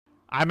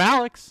I'm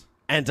Alex.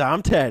 And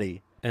I'm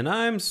Teddy. And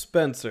I'm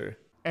Spencer.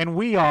 And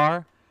we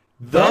are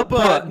The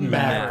Button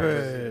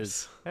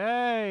Mappers.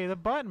 Hey, the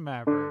Button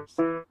Mappers.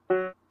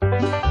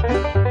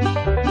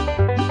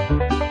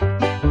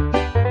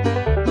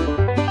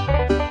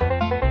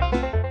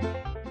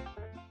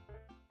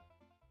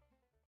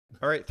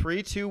 All right,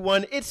 3, 2,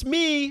 1. It's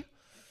me,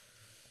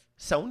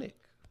 Sonic.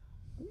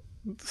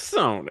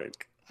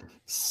 Sonic.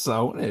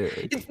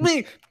 Sonic. It's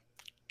me,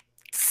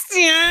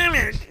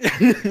 Sonic.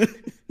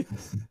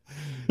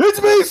 It's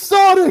me,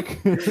 Sonic.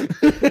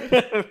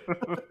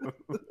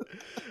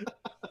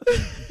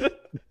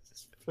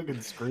 Just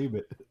fucking scream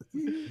it.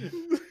 Here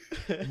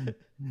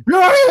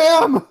I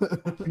am.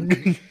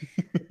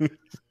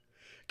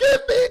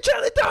 Give me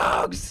chili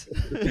dogs.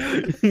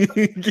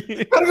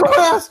 Gotta go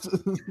fast.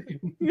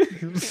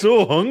 I'm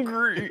so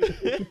hungry.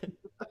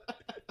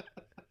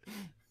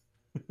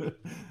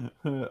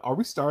 Are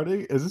we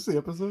starting? Is this the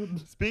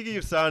episode? Speaking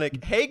of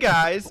Sonic, hey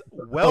guys,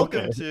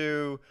 welcome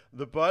to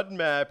the Button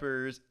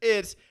Mappers.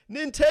 It's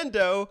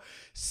Nintendo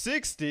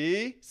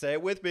 60. Say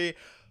it with me.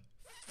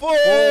 Four.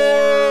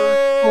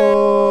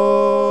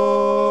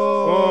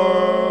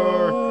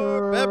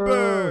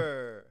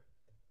 Member.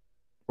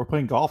 We're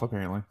playing golf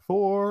apparently.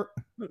 Mario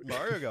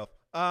Golf.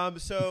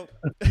 So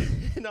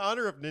in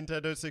honor of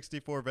Nintendo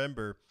 64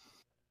 member,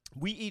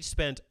 we each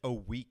spent a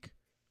week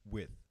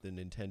with the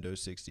Nintendo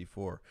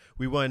 64.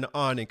 We went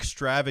on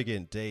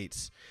extravagant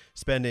dates,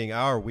 spending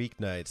our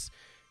weeknights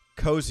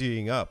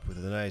cozying up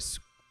with a nice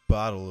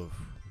bottle of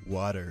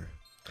water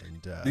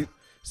and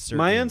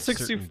My certain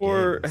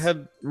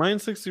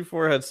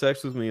N64 had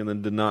sex with me and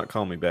then did not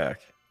call me back.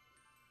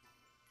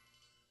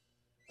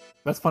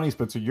 That's funny,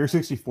 Spencer. Your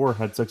 64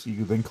 had sex with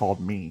you, then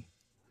called me.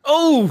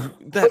 Oh,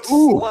 that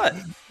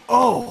slut.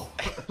 Oh.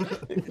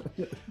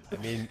 I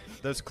mean,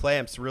 those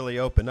clamps really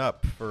open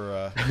up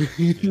for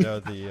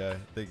the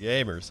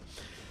gamers.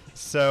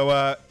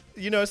 So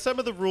some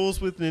of the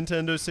rules with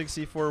Nintendo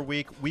 64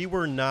 week, we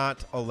were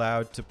not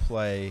allowed to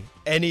play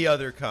any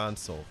other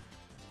console.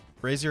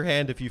 Raise your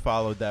hand if you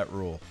followed that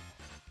rule.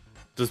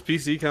 Does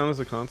PC count as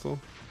a console?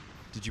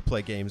 Did you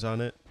play games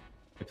on it?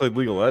 I played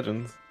League of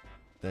Legends.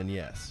 Then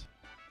yes.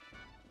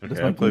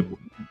 Okay,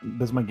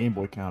 Does my Game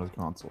Boy count as a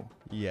console?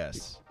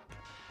 Yes.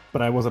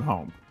 But I wasn't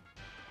home.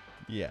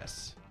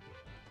 Yes.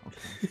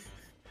 Okay.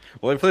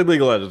 Well, I played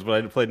League of Legends,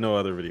 but I played no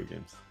other video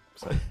games.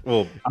 Besides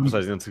the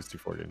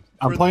N64 games.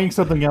 I'm playing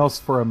something else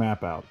for a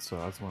map out, so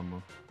that's what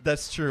I'm.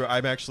 That's true.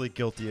 I'm actually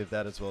guilty of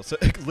that as well. So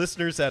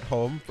listeners at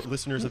home,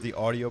 listeners of the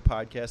audio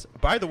podcast,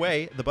 by the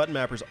way, the Button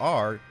Mappers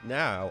are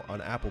now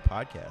on Apple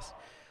Podcasts.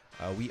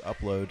 We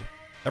upload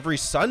every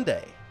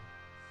Sunday.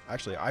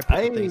 Actually, I put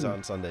the things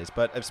on Sundays,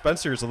 but if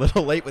Spencer's a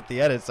little late with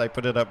the edits, I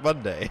put it up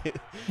Monday.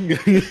 So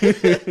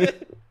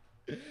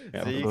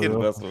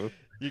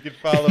you can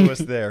follow us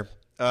there.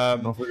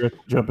 Don't forget to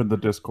jump in the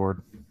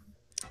Discord.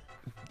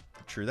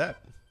 True that.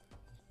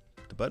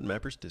 The Button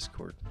Mappers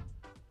Discord.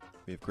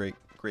 We have great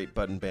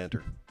button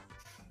banter.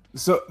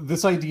 So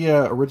this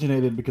idea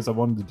originated because I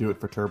wanted to do it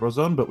for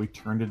TurboZone, but we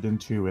turned it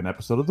into an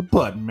episode of the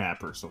Button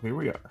Mapper. So here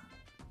we are.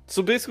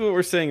 So basically what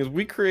we're saying is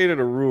we created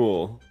a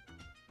rule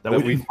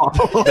That we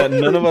follow. that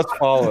none of us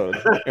followed,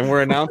 and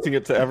we're announcing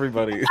it to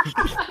everybody.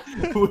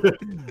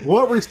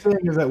 What we're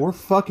saying is that we're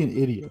fucking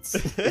idiots.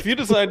 If you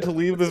decide to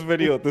leave this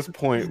video at this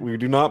point, we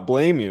do not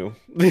blame you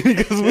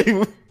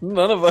because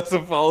none of us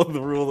have followed the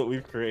rule that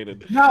we've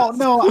created.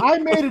 No, I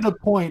made it a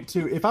point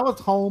to, if I was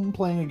home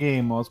playing a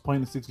game, I was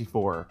playing the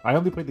 64. I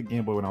only played the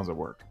Game Boy when I was at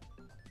work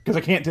because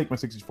I can't take my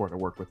 64 to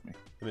work with me.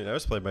 I mean, I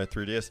was playing my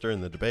 3DS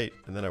during the debate,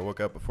 and then I woke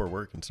up before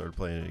work and started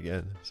playing it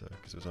again, so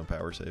because it was on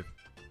power save.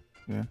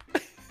 Yeah.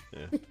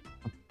 Yeah.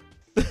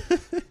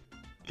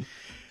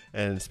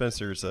 And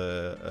Spencer's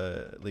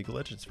a League of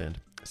Legends fan.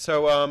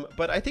 So,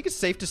 but I think it's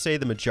safe to say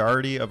the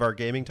majority of our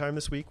gaming time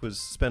this week was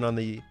spent on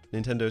the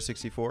Nintendo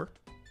 64.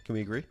 Can we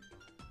agree?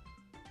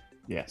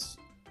 Yes.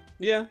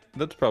 Yeah,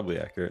 that's probably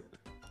accurate.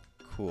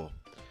 Cool.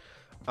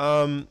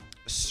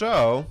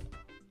 So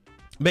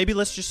maybe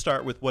let's just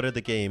start with what are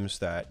the games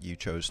that you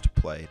chose to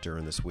play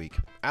during this week.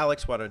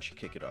 Alex, why don't you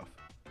kick it off?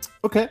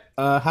 Okay,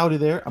 howdy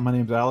there. My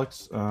name's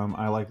Alex.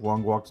 I like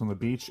long walks on the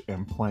beach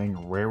and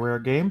playing rare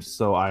games.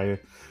 So I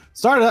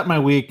started out my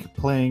week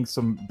playing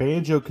some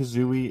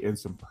Banjo-Kazooie and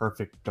some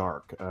Perfect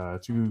Dark.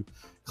 Two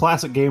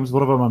classic games.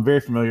 One of them I'm very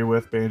familiar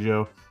with,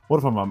 Banjo. One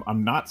of them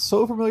I'm not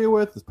so familiar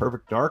with is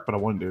Perfect Dark, but I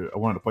wanted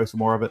to play some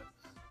more of it.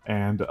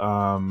 And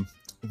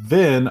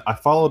then I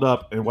followed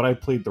up, and what I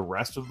played the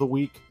rest of the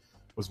week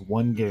was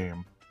one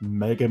game,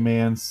 Mega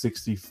Man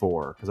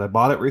 64, because I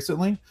bought it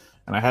recently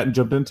and I hadn't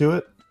jumped into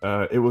it.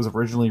 It was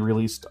originally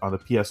released on the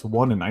PS1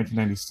 in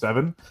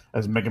 1997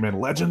 as Mega Man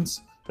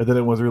Legends, and then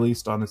it was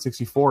released on the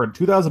 64 in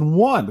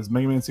 2001 as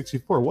Mega Man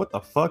 64. What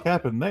the fuck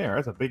happened there?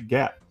 That's a big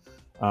gap.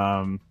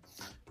 And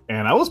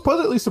I was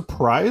pleasantly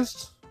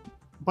surprised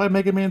by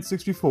Mega Man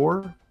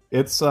 64.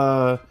 It's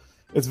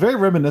very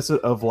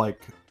reminiscent of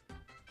like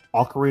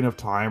Ocarina of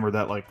Time or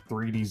that like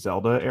 3D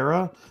Zelda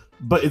era,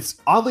 but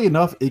it's oddly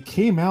enough it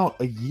came out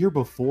a year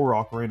before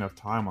Ocarina of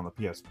Time on the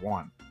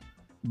PS1.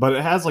 but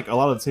it has like a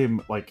lot of the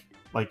same like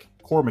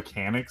core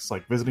mechanics,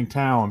 like visiting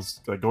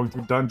towns, like going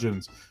through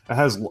dungeons. It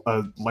has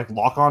like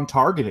lock-on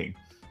targeting.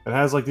 It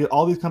has like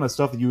all these kind of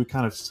stuff that you would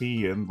kind of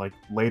see in like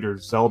later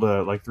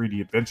Zelda like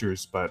 3D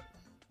adventures, but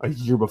a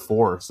year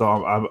before. So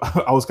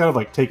I was kind of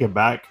like taken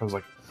back. I was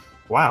like,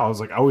 wow. I was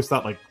like, I always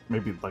thought like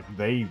maybe like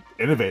they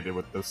innovated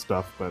with this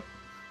stuff, but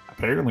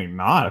apparently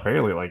not.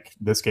 Apparently like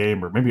this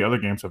game or maybe other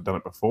games have done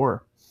it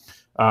before.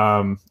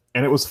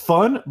 And it was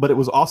fun, but it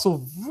was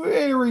also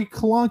very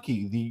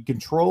clunky. The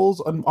controls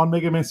on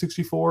Mega Man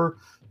 64,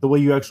 the way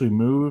you actually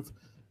move,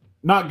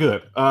 not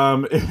good.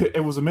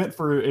 It was meant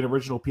for an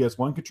original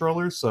PS1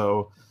 controller,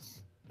 so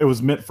it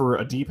was meant for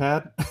a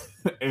D-pad,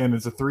 and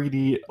it's a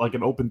 3D, like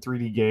an open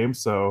 3D game.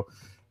 So,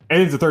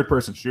 and it's a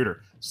third-person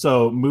shooter.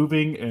 So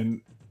moving and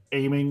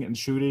aiming and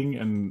shooting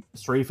and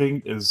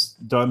strafing is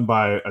done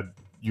by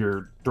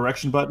your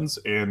direction buttons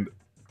and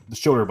the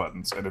shoulder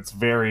buttons, and it's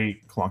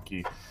very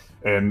clunky.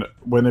 And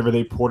whenever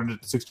they ported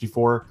it to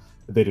 64,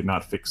 they did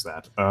not fix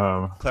that.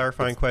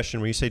 Clarifying question: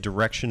 when you say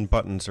direction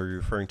buttons, are you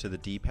referring to the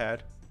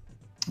D-pad?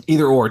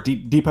 Either or,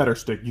 D-pad or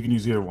stick. You can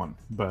use either one.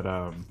 But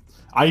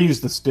I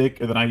used the stick,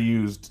 and then I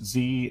used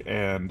Z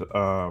and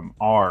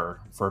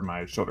R for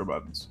my shoulder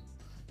buttons.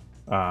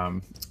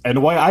 And the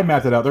way I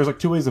mapped it out, there's like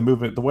two ways of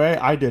movement. The way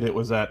I did it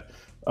was that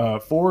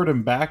forward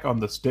and back on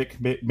the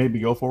stick made me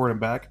go forward and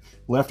back.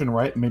 Left and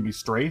right made me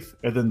strafe.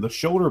 And then the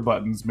shoulder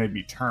buttons made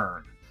me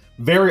turn.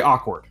 Very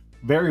awkward.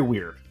 Very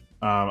weird.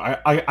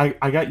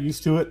 I got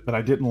used to it, but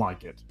I didn't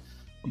like it.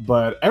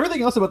 But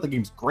everything else about the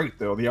game's great,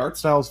 though. The art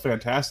style is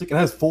fantastic. It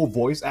has full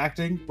voice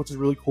acting, which is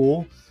really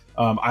cool.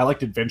 I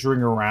liked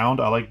adventuring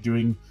around. I like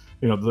doing,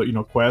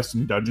 the quests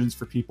and dungeons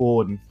for people,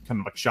 and kind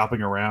of like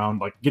shopping around,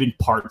 like getting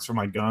parts for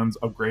my guns,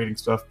 upgrading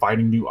stuff,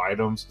 finding new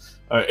items.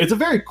 It's a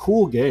very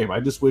cool game. I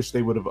just wish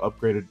they would have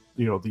upgraded,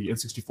 the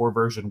N64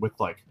 version with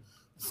like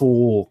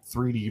full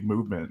 3D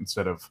movement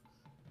instead of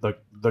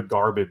the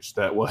garbage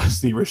that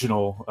was the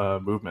original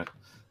movement.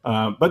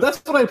 But that's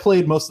what I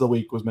played most of the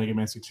week was Mega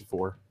Man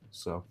 64.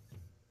 So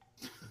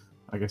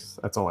I guess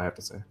that's all I have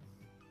to say.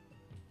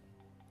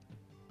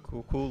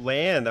 Cool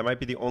land. That might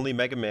be the only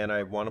Mega Man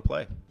I want to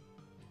play.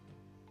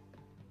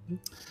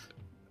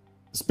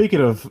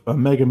 Speaking of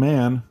Mega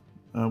Man,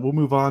 we'll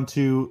move on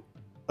to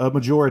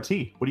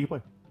Majority. What do you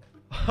play?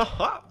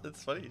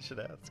 That's funny you should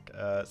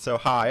ask. So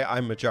hi,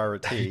 I'm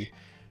Majority.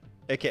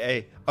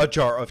 AKA a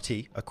jar of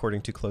tea,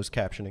 according to closed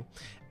captioning.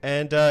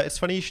 And it's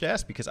funny you should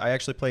ask, because I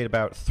actually played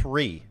about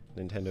 3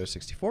 Nintendo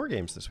 64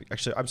 games this week.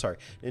 Actually, I'm sorry,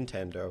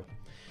 Nintendo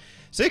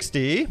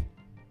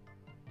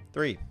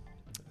 63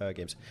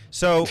 games.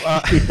 So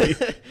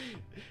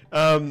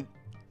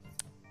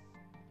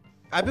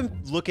I've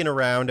been looking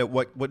around at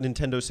what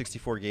Nintendo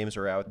 64 games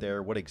are out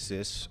there, what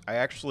exists. I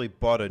actually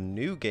bought a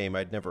new game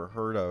I'd never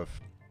heard of,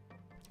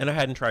 and I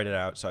hadn't tried it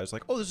out, so I was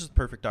like, oh, this is the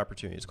perfect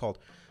opportunity. It's called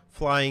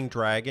Flying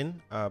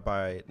Dragon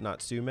by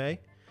Natsume.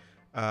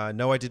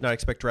 No, I did not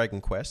expect Dragon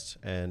Quest,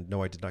 and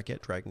no, I did not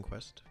get Dragon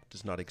Quest. It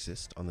does not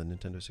exist on the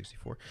Nintendo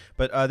 64.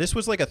 But this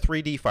was like a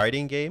 3D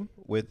fighting game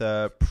with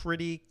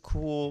pretty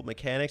cool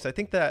mechanics. I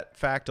think that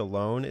fact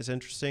alone is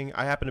interesting.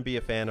 I happen to be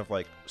a fan of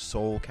like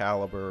Soul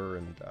Calibur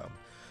and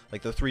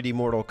like the 3D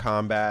Mortal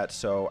Kombat,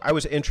 so I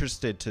was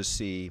interested to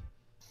see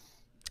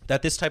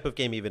that this type of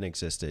game even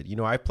existed.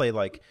 I play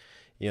like,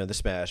 the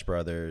Smash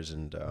Brothers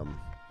and a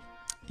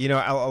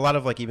lot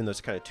of like even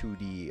those kind of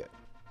 2D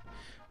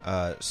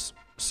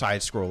side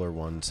scroller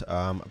ones.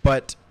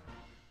 But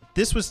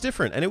this was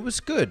different, and it was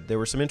good. There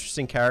were some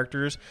interesting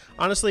characters.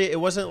 Honestly, it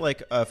wasn't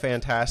like a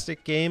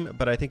fantastic game,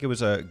 but I think it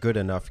was a good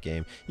enough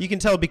game. You can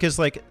tell because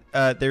like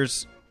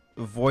there's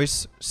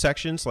voice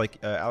sections,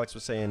 like Alex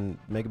was saying,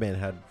 Mega Man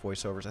had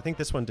voiceovers. I think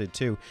this one did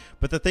too.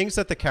 But the things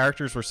that the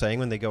characters were saying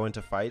when they go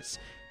into fights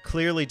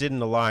clearly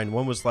didn't align.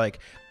 One was like,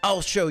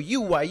 I'll show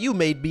you why you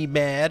made me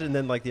mad, and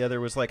then like the other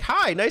was like,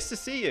 hi, nice to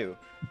see you.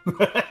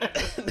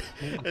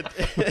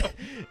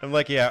 I'm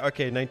like, yeah,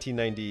 okay,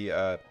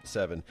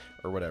 1997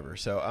 or whatever.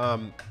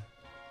 So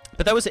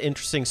but that was an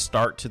interesting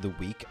start to the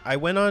week. I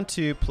went on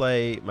to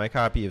play my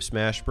copy of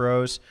Smash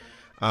Bros.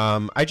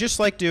 I just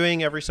like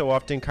doing every so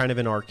often kind of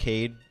an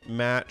arcade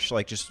match,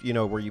 like just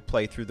where you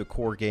play through the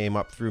core game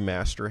up through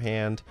Master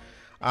Hand.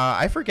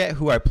 I forget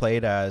who I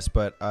played as,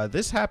 but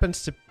this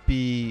happens to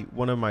be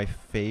one of my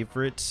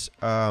favorites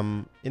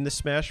in the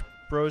Smash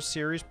Bros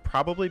series,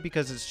 probably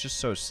because it's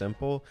just so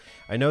simple.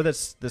 I know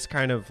that's this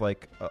kind of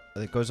like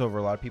it goes over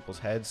a lot of people's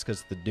heads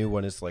because the new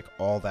one is like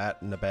all that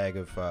in a bag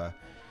of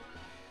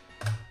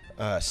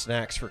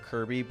snacks for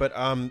Kirby, but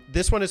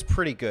this one is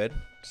pretty good.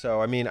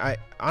 So I mean, I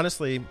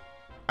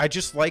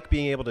just like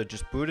being able to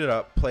just boot it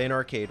up, play an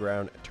arcade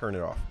round, turn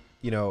it off.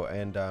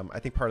 And I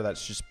think part of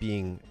that's just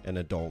being an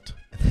adult.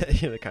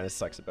 It kind of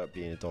sucks about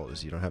being an adult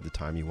is you don't have the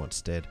time you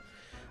once did.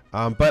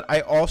 But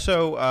I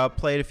also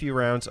played a few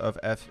rounds of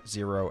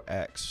F-Zero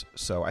X.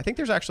 So I think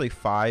there's actually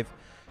 5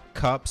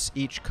 cups.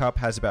 Each cup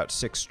has about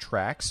 6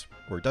 tracks,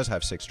 or it does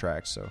have 6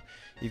 tracks. So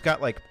you've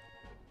got like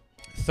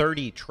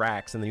 30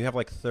 tracks, and then you have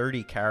like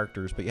 30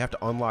 characters, but you have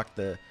to unlock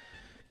the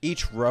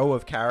each row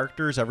of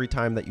characters every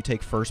time that you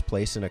take first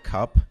place in a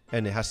cup,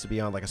 and it has to be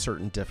on like a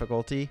certain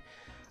difficulty.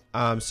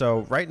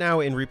 So right now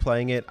in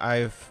replaying it,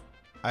 I've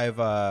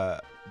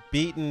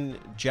beaten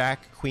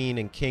Jack, Queen,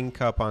 and King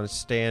Cup on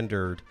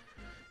standard,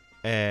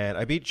 and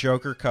I beat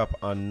Joker Cup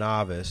on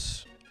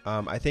novice.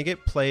 I think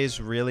it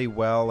plays really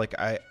well. Like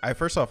I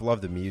first off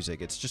love the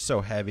music. It's just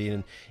so heavy,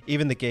 and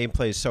even the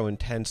gameplay is so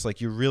intense.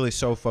 Like you're really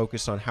so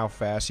focused on how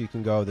fast you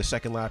can go. The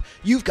second lap,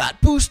 you've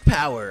got boost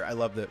power. I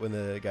love that when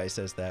the guy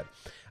says that.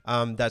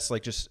 That's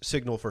like just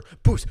signal for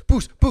boost,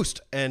 boost, boost.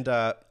 And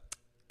I'd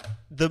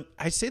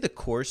say the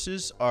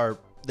courses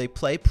they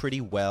play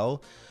pretty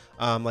well.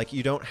 Like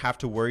you don't have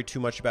to worry too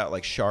much about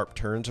like sharp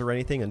turns or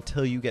anything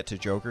until you get to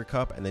Joker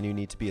Cup, and then you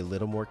need to be a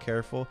little more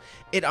careful.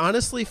 It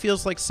honestly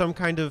feels like some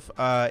kind of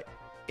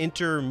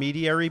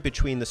intermediary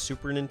between the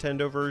Super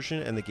Nintendo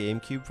version and the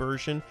GameCube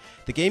version.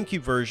 The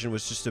GameCube version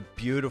was just a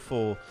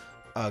beautiful,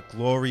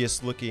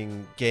 glorious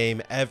looking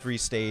game. Every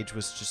stage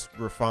was just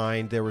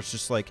refined. There was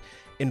just like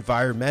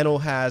environmental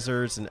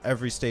hazards, and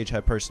every stage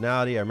had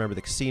personality. I remember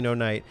the casino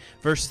night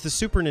versus the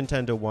Super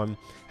Nintendo one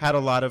had a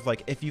lot of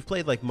like, if you've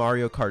played like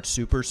Mario Kart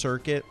Super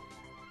Circuit,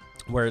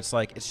 where it's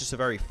like it's just a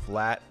very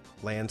flat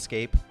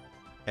landscape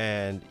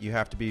and you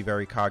have to be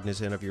very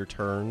cognizant of your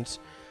turns.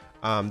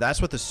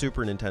 That's what the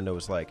Super Nintendo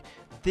was like.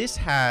 This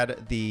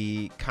had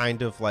the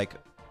kind of like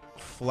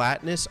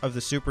flatness of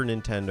the Super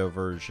Nintendo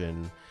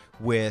version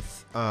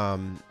with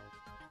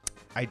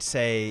I'd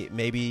say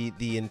maybe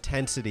the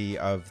intensity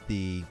of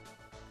the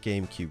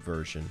GameCube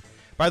version.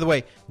 By the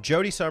way,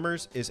 Jodie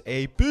Summers is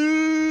a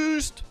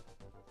beast.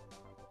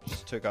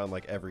 Just took on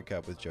like every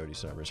cup with Jodie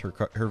Summers.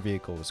 Her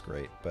vehicle was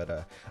great,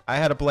 but I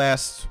had a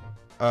blast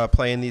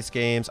playing these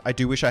games. I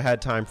do wish I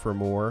had time for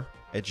more.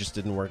 It just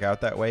didn't work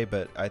out that way,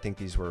 but I think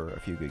these were a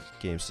few good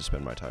games to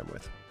spend my time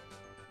with.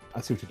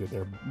 I see what you did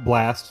there.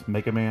 Blast,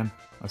 Mega Man.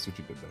 I see what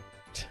you did there.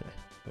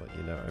 Well,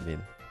 you know, I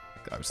mean,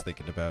 I was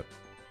thinking about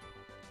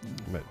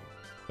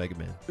Mega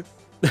Man.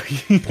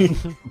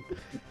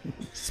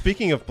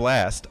 Speaking of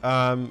blast,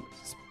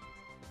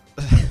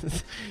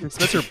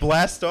 Spencer,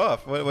 blast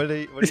off. What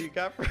do you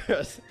got for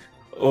us?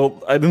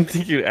 Well, I didn't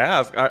think you'd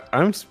ask.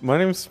 My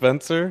name's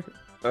Spencer.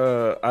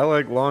 I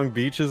like long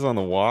beaches on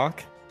the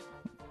walk,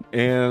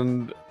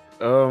 and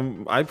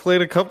I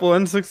played a couple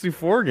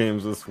N64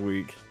 games this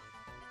week.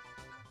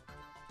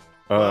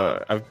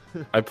 I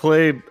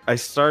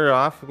started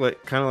off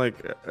like kind of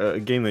like a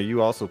game that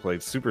you also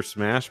played, Super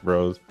Smash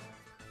Bros.,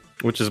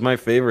 which is my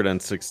favorite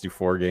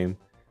N64 game.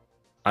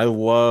 I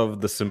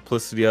love the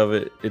simplicity of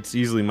it. It's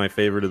easily my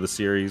favorite of the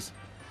series.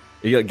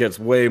 It gets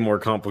way more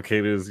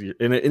complicated,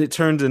 and it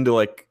turns into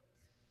like,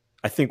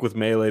 I think with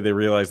Melee they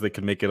realized they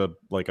could make it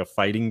a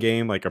fighting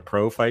game, like a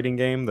pro fighting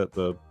game that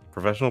the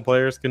professional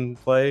players can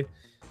play,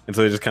 and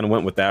so they just kind of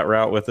went with that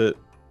route with it.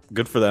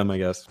 Good for them, I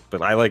guess.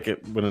 But I like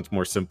it when it's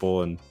more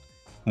simple and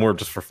more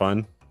just for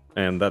fun,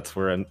 and that's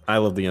where I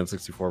love the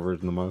N64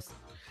 version the most.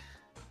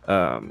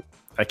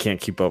 I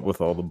can't keep up with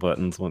all the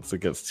buttons once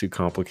it gets too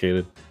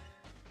complicated.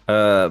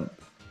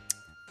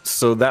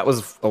 So that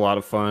was a lot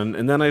of fun.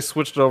 And then I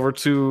switched over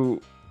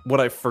to what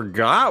I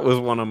forgot was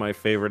one of my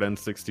favorite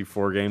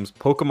N64 games,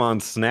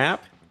 Pokemon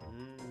Snap.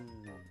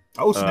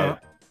 Oh,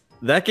 Snap.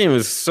 That game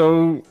is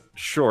so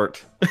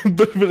short,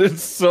 but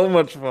it's so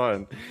much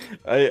fun.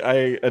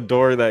 I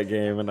adore that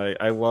game, and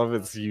I love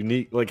its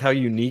unique, like how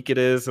unique it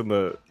is. And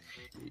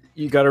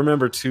you got to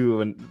remember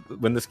too,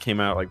 when this came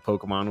out, like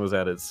Pokemon was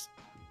at its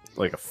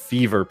like a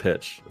fever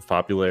pitch of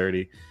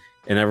popularity,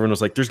 and everyone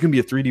was like, there's gonna be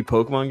a 3D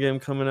Pokemon game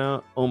coming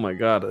out. Oh my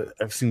god,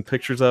 I've seen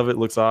pictures of it.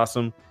 Looks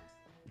awesome.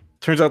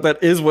 Turns out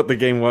that is what the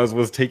game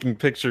was taking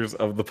pictures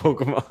of the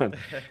Pokemon.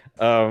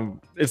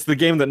 It's the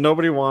game that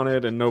nobody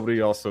wanted, and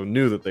nobody also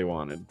knew that they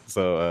wanted.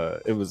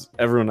 So it was,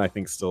 everyone I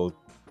think still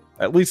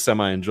at least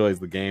semi enjoys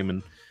the game,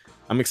 and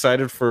I'm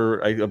excited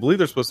for, I believe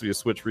there's supposed to be a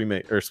Switch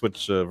remake or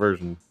Switch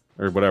version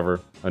or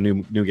whatever, a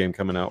new game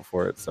coming out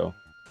for it. So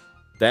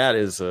that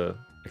is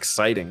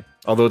exciting.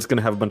 Although it's going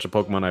to have a bunch of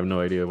Pokemon, I have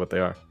no idea what they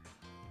are.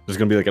 There's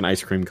going to be like an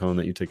ice cream cone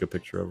that you take a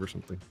picture of or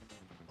something.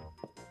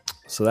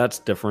 So that's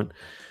different.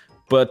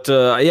 But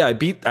yeah,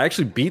 I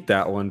actually beat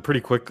that one pretty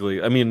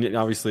quickly. I mean,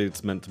 obviously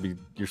it's meant to be,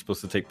 you're supposed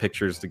to take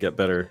pictures to get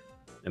better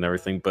and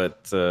everything,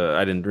 but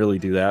I didn't really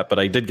do that. But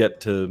I did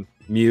get to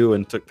Mew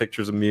and took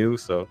pictures of Mew,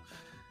 so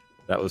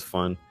that was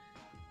fun.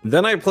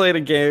 Then I played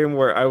a game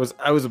where I was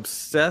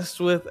obsessed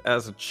with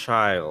as a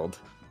child,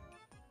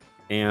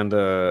 and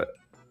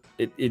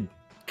it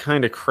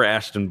kind of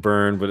crashed and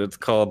burned, but it's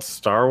called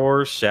Star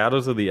Wars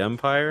Shadows of the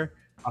Empire.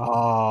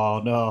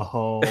 Oh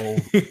no.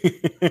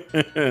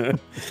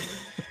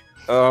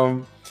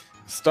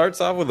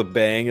 Starts off with a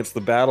bang. It's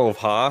the Battle of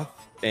Hoth,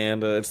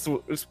 and it's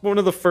one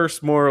of the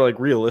first more like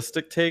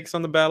realistic takes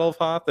on the Battle of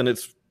Hoth, and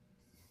it's,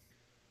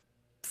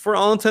 for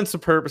all intents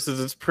and purposes,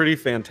 it's pretty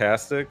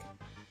fantastic.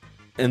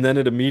 And then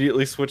it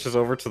immediately switches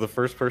over to the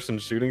first person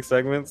shooting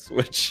segments,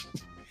 which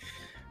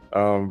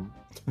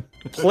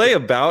play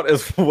about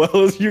as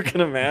well as you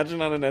can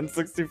imagine on an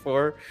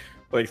N64.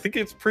 Like, I think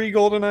it's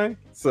pre-GoldenEye,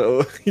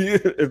 so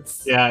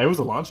it's, Yeah, it was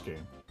a launch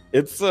game.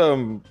 It's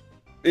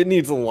it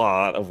needs a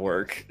lot of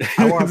work.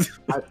 I want.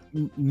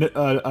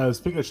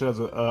 Speaking of shows,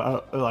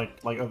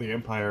 like of the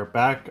Empire,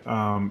 back,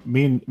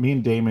 me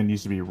and Damon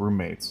used to be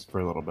roommates for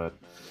a little bit,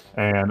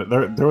 and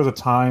there was a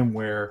time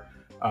where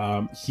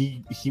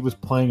he was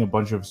playing a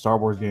bunch of Star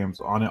Wars games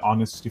on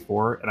his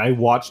 64, and I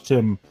watched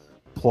him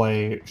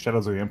play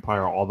Shadows of the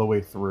Empire all the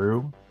way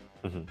through.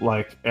 Mhm.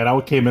 Like, and I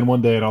came in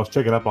one day and I was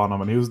checking up on him,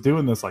 and he was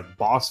doing this like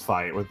boss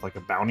fight with like a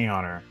bounty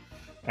hunter,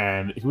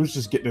 and he was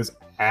just getting his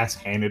ass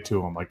handed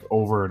to him like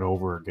over and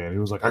over again. He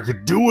was like, "I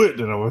could do it,"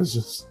 and I was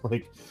just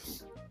like,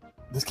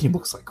 "This game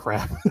looks like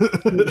crap."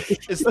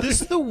 Is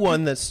this the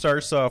one that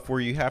starts off where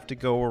you have to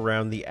go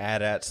around the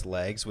AT-AT's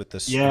legs with the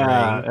string?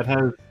 Yeah, it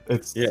has.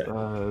 It's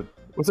Yeah.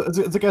 What's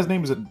the guy's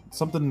name? Is it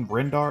something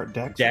Rendar?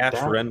 Dash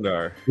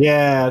Rendar.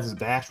 Yeah, it's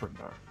Dash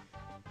Rendar.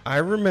 I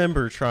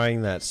remember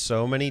trying that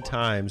so many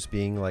times,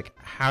 being like,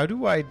 how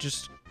do I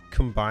just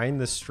combine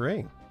the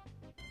string?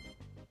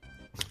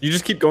 You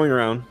just keep going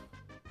around,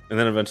 and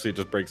then eventually it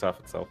just breaks off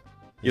itself.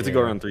 You have to go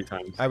Yeah. around 3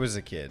 times. I was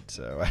a kid,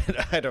 so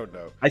I don't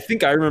know. I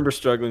think I remember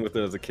struggling with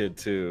it as a kid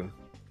too.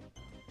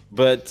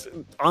 But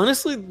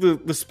honestly,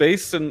 the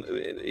space and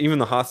even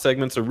the Hoth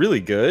segments are really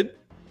good.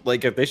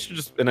 Like if they should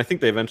just, and I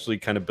think they eventually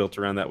kind of built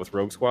around that with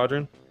Rogue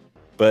Squadron.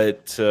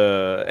 But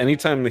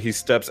anytime that he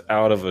steps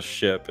out of a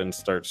ship and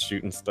starts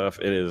shooting stuff,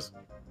 it is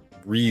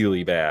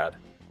really bad.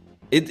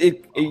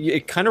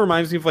 It kind of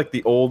reminds me of like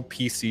the old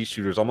PC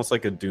shooters, almost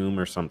like a Doom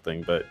or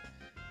something, but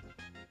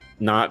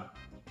not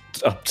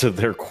up to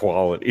their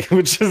quality,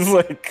 which is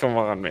like, come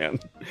on, man.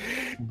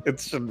 It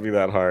shouldn't be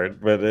that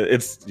hard, but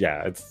it's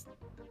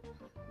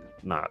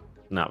not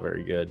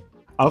very good.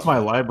 Out of my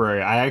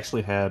library, I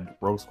actually had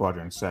Rogue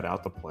Squadron set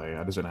out to play.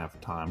 I just didn't have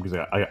time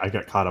because I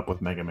got caught up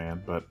with Mega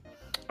Man, but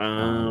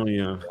Oh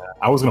yeah.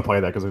 I was gonna play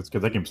that because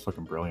that game's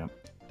fucking brilliant.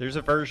 There's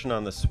a version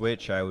on the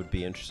Switch I would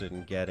be interested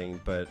in getting,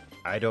 but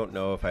I don't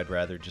know if I'd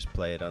rather just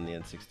play it on the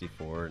N64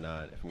 or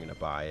not, if I'm going to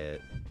buy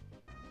it.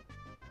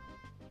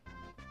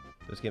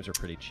 Those games are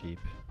pretty cheap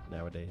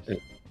nowadays.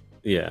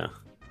 Yeah.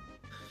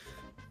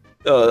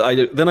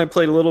 Then I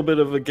played a little bit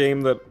of a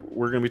game that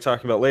we're going to be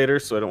talking about later,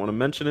 so I don't want to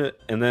mention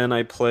it. And then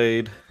I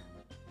played.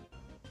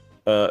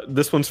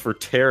 This one's for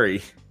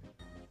Terry.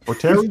 For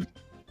Terry?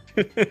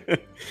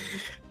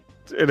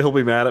 And he'll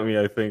be mad at me,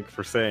 I think,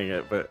 for saying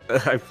it, but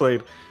I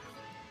played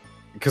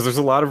because there's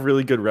a lot of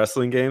really good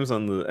wrestling games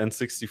on the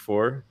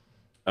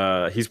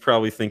N64. He's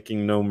probably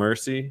thinking No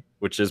Mercy,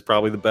 which is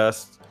probably the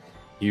best.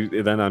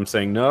 Then I'm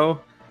saying no.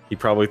 He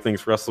probably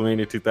thinks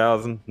WrestleMania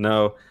 2000.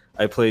 No,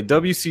 I played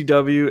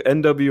WCW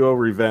NWO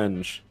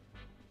Revenge,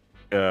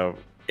 and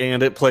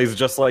it plays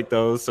just like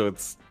those, so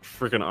it's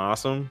freaking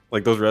awesome.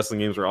 Like those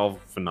wrestling games are all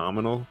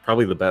phenomenal,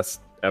 probably the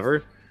best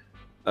ever.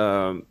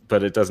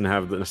 But it doesn't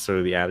have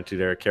necessarily the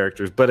Attitude Era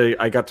characters. But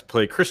I got to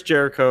play Chris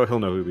Jericho. He'll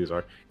know who these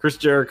are. Chris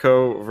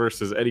Jericho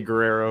versus Eddie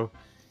Guerrero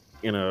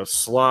in a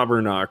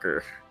slobber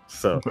knocker.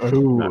 So,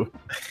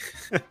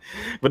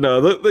 but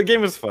no, the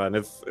game is fun.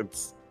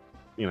 It's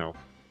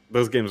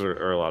those games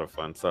are a lot of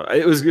fun. So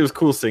it was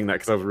cool seeing that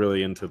because I was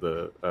really into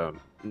the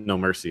No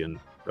Mercy and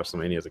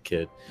WrestleMania as a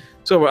kid.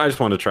 So I just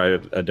wanted to try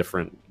a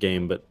different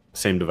game, but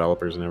same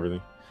developers and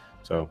everything.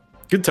 So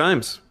good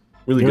times.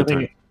 Really good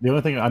time. The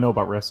only thing I know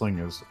about wrestling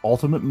is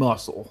Ultimate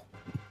Muscle.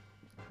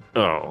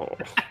 Oh.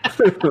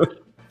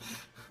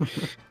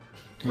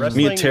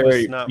 Wrestling me and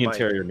Terry was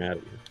are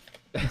mad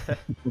at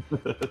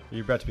you.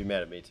 You're about to be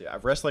mad at me too.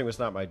 Wrestling was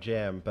not my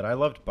jam, but I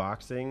loved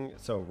boxing.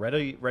 So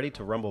Ready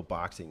to Rumble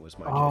boxing was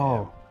my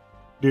jam.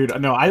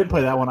 Dude, no, I didn't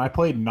play that one. I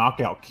played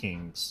Knockout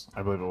Kings,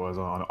 I believe it was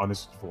on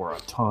this for a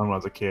ton when I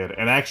was a kid.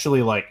 And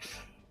actually, like,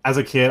 as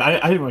a kid,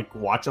 I didn't like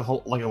watch a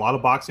lot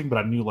of boxing, but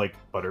I knew like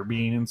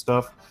Butterbean and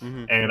stuff.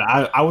 Mm-hmm. And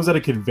I was at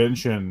a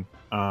convention,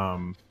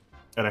 at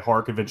a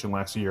horror convention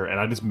last year, and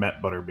I just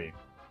met Butterbean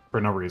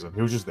for no reason.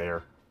 He was just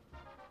there.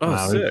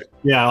 Oh, sick!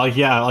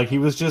 Like he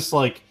was just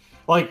like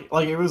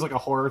it was like a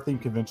horror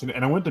themed convention,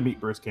 and I went to meet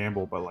Bruce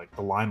Campbell, but like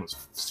the line was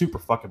super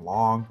fucking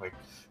long, like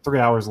 3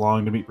 hours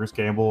long to meet Bruce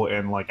Campbell,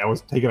 and like I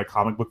was taking a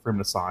comic book for him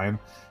to sign,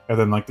 and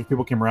then like the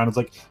people came around, it's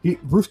like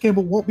Bruce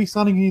Campbell won't be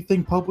signing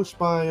anything published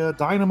by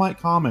Dynamite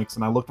Comics,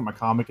 and I looked at my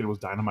comic and it was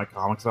Dynamite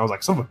Comics, and I was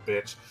like, son of a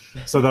bitch.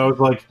 So that was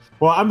like,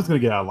 well, I'm just gonna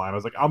get out of line. I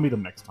was like, I'll meet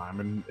him next time,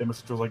 and my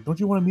sister was like, don't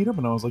you want to meet him?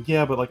 And I was like,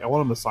 yeah, but like I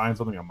want him to sign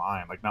something of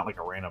mine, like not like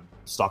a random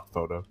stock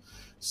photo.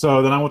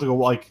 So then I went to go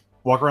like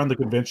walk around the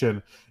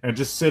convention and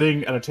just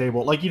sitting at a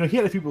table. Like, he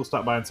had people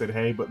stop by and said,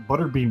 hey, but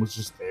Butterbean was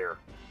just there,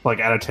 like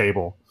at a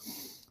table.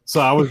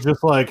 So I was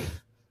just like,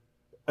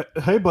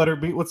 hey,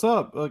 Butterbean, what's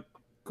up? Like,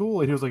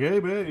 cool. And he was like, hey,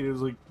 man. He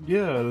was like,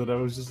 yeah. And I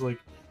was just like,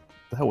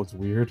 that was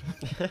weird.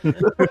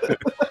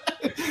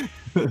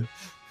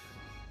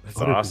 That's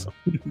awesome.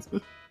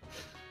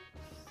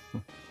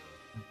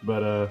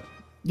 But,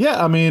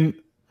 yeah, I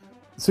mean,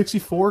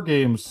 64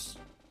 games,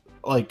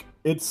 like,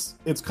 it's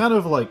kind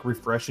of like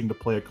refreshing to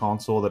play a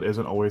console that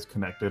isn't always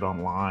connected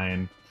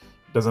online,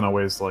 doesn't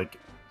always like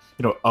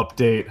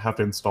update, have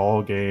to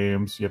install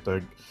games. You have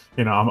to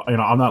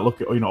I'm not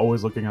looking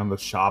always looking on the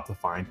shop to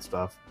find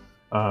stuff.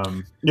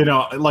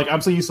 Like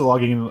I'm so used to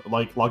logging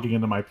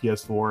into my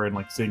PS4 and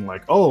like seeing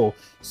like, oh,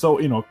 so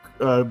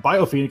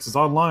BioPhoenix is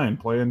online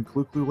playing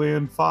Clue Clue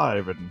Land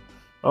 5, and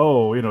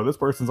oh, this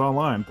person's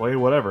online playing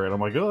whatever, and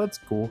I'm like, oh, that's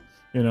cool,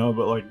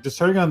 but like just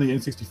turning on the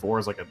N64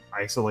 is like an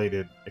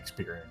isolated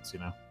experience.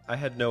 I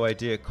had no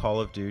idea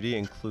Call of Duty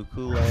and Clue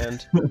Clue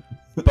Land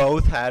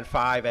both had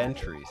 5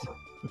 entries.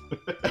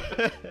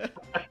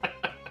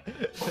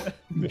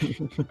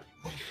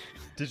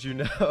 Did you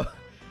know?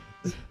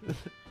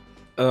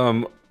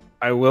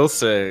 I will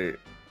say,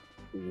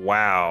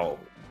 wow,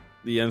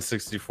 the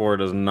N64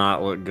 does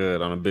not look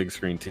good on a big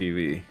screen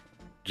TV.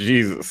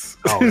 Jesus.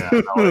 Oh yeah,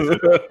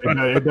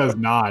 no, it does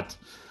not.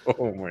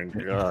 Oh my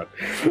god.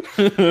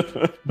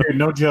 Dude,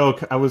 no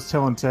joke. I was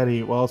telling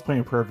Teddy while I was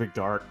playing Perfect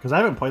Dark, because I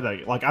haven't played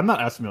that. Like, I'm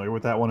not as familiar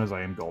with that one as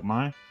I am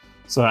GoldenEye.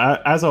 So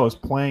as I was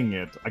playing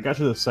it, I got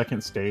to the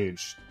second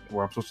stage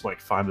where I'm supposed to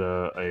like find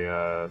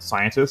a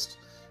scientist.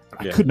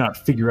 And I could not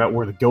figure out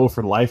where to go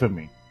for the life of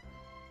me.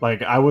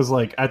 Like, I was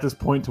like at this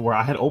point to where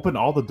I had opened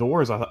all the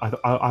doors I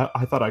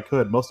thought I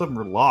could. Most of them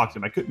were locked,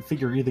 and I couldn't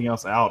figure anything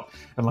else out.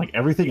 And like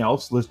everything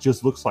else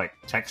just looks like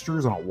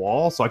textures on a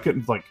wall, so I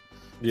couldn't like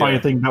find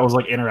anything that was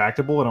like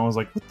interactable. And I was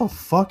like, what the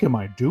fuck am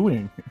I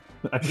doing?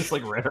 I just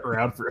like ran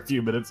around for a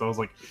few minutes. I was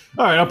like,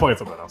 all right, I'm playing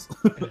something else.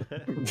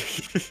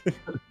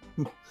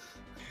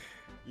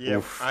 Yeah,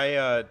 oof.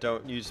 I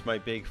don't use my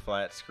big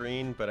flat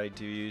screen, but I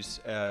do use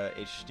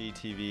HD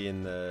TV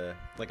in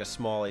like a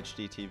small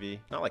HD TV,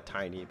 not like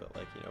tiny, but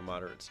like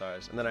moderate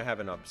size. And then I have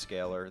an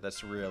upscaler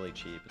that's really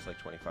cheap. It's like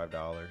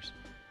 $25,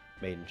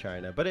 made in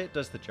China, but it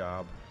does the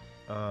job.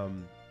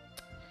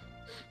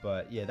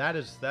 But yeah, that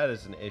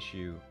is an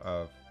issue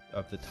of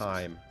the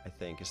time. I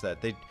think is that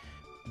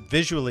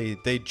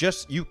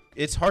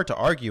it's hard to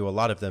argue. A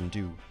lot of them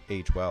do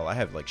age well. I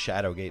have like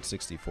Shadowgate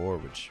 64,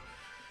 which.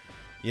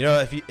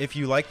 If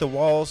you like the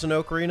walls in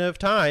Ocarina of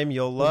Time,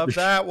 you'll love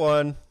that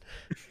one.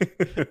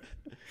 I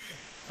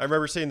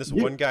remember seeing this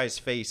one guy's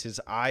face. His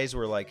eyes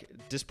were like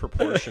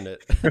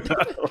disproportionate.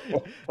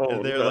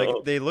 And they're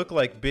like they look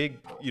like big,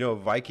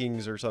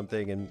 Vikings or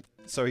something, and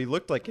so he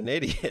looked like an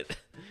idiot.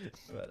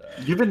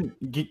 But, given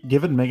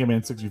Mega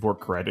Man 64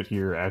 credit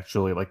here,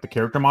 actually, like the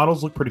character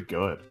models look pretty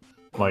good.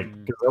 Like,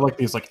 because they're like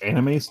these like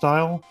anime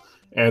style,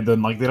 and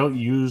then like they don't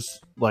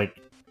use like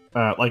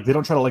they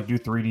don't try to like do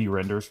 3D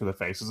renders for the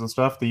faces and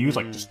stuff. They use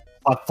like just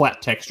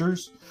flat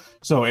textures,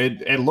 so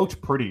it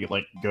looked pretty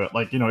like good.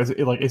 Like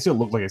it still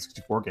looked like a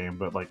 64 game,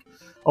 but like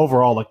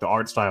overall like the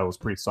art style was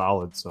pretty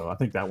solid. So I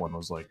think that one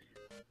was like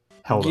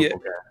held up okay.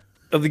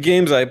 Of the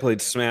games I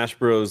played, Smash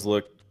Bros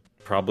looked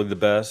probably the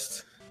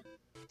best.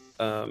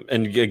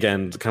 And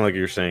again, kind of like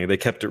you're saying, they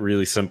kept it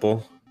really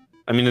simple.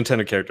 I mean,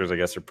 Nintendo characters I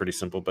guess are pretty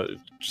simple, but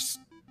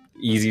just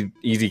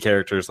easy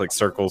characters like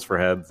circles for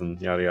heads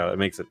and yada yada. It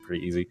makes it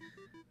pretty easy.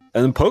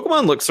 And then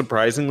Pokemon looks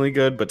surprisingly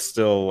good, but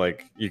still,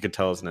 like, you could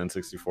tell it's an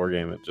N64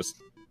 game. It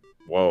just,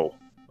 whoa.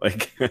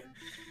 Like,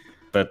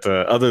 but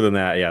other than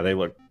that, yeah, they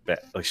look bad.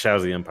 Like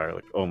Shadows of the Empire,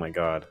 like, oh my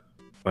god.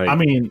 Like, I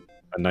mean,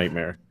 a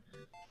nightmare.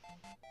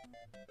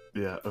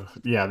 Yeah,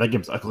 that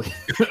game's ugly.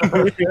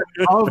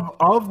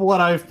 of what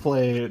I've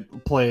played,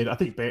 I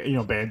think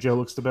Banjo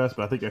looks the best,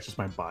 but I think that's just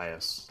my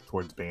bias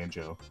towards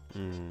Banjo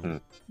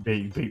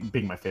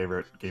being my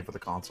favorite game for the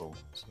console.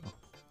 So.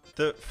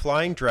 The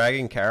flying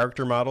dragon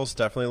character models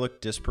definitely look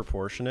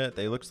disproportionate.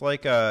 They looked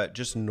like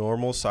just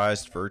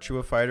normal-sized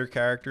Virtua Fighter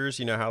characters.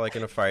 You know how, like,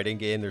 in a fighting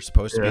game, they're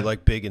supposed to be,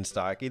 like, big and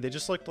stocky? They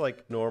just looked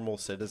like normal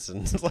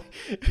citizens. Like,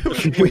 it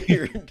was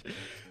weird.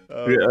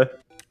 Yeah.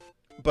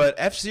 But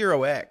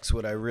F-Zero X,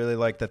 what I really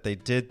like that they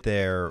did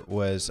there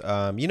was,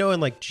 in,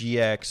 like,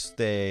 GX,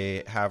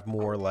 they have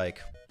more,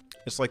 like...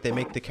 It's like they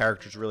make the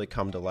characters really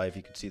come to life.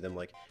 You can see them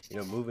like,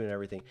 moving and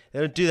everything. They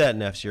don't do that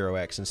in F-Zero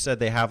X. Instead,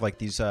 they have like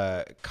these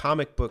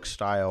comic book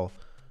style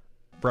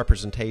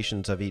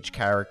representations of each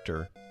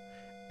character.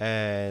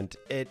 And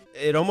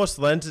it almost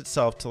lends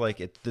itself to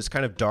like this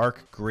kind of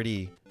dark,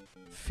 gritty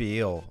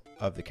feel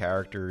of the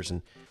characters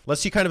and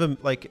lets you kind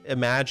of like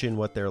imagine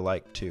what they're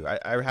like too.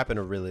 I happen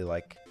to really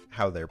like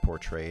how they're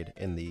portrayed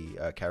in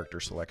the character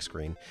select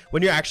screen.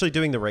 When you're actually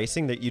doing the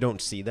racing, that you don't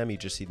see them, you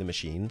just see the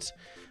machines.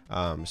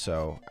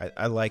 So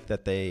I like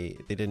that they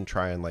didn't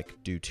try and like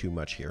do too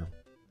much here.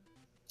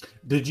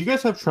 Did you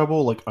guys have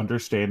trouble like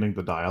understanding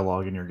the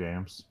dialogue in your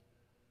games?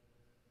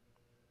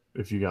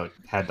 If you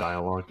had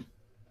dialogue?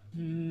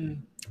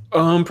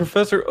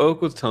 Professor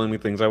Oak was telling me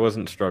things. I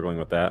wasn't struggling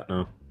with that,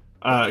 no.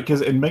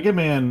 Because in Mega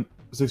Man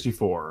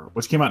 64,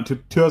 which came out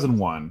in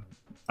 2001,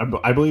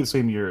 I believe the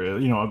same year.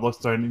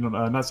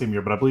 Not same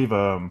year, but I believe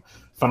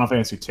Final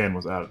Fantasy X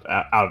was out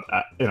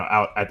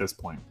at this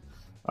point.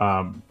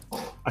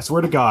 I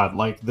swear to God,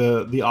 like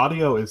the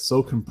audio is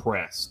so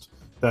compressed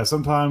that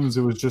sometimes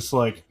it was just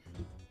like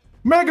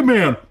Mega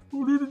Man. See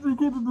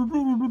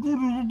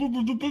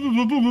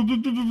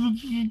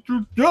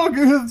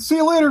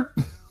you later.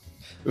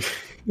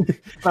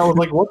 I was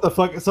like, what the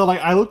fuck? So like,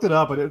 I looked it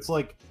up, and it's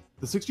like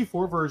the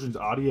 64 version's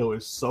audio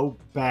is so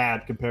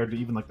bad compared to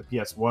even like the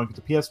PS1.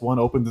 Because the PS1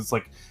 opens, it's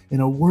like in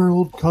a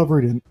world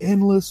covered in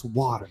endless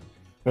water.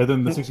 And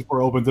then the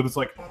 64 opens and it's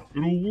like,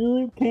 in a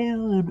world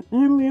covered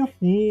in the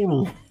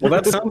water. Well,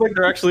 that sounds like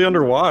they're actually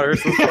underwater,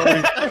 so it's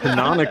probably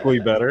canonically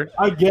better.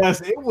 I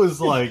guess it was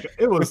like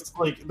there were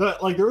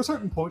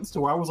certain points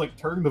to where I was like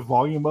turning the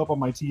volume up on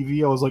my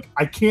TV. I was like,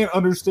 I can't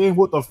understand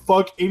what the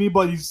fuck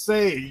anybody's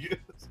saying.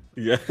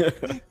 Yeah.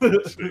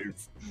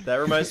 Jeez. That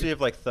reminds me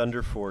of like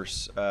Thunder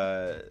Force.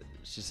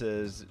 She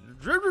says,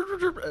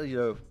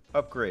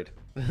 upgrade.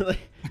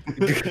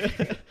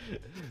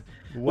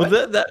 Well,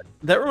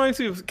 that reminds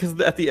me of, because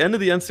at the end of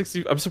the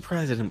N64, I'm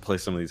surprised I didn't play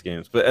some of these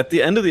games, but at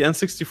the end of the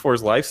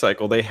N64's life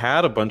cycle, they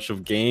had a bunch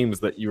of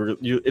games that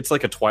it's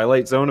like a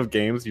Twilight Zone of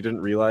games you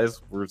didn't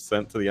realize were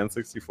sent to the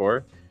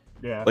N64.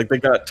 Yeah. Like they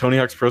got Tony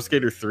Hawk's Pro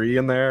Skater 3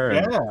 in there.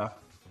 And Yeah.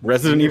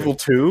 Resident Evil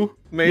 2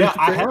 made Yeah, it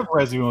to I game. have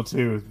Resident Evil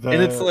 2.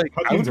 And it's like,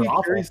 cutscenes are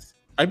awful.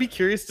 I'd be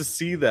curious to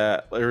see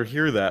that or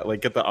hear that,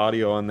 like get the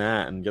audio on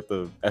that and get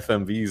the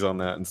FMVs on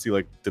that and see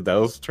like, did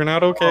those turn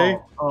out okay?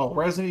 Oh,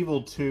 Resident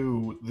Evil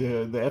 2,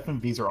 the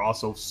FMVs are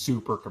also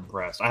super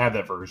compressed. I have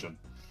that version.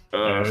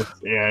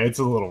 It's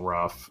a little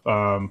rough.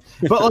 But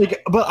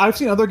I've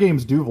seen other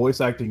games do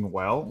voice acting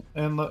well,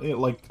 and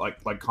like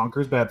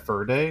Conker's Bad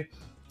Fur Day.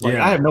 Like,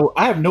 Yeah.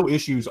 I have no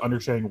issues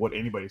understanding what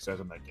anybody says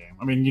in that game.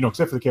 I mean,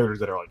 except for the characters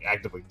that are like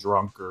actively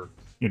drunk or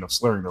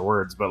slurring their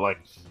words. But like,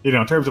 in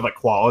terms of like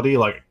quality,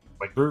 like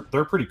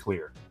they're pretty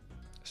clear.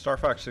 Star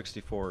Fox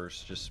 64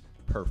 is just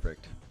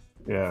perfect.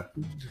 Yeah.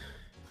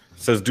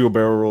 Says do a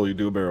barrel roll, you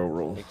do a barrel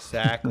roll.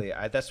 Exactly.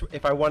 That's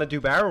if I want to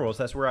do barrel rolls,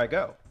 that's where I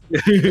go.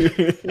 I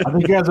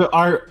think you guys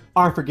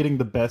are forgetting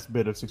the best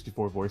bit of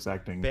 64 voice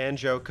acting.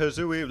 Banjo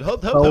Kazooie.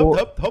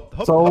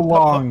 So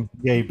long,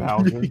 Gay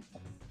Bowser.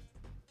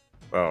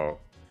 Oh.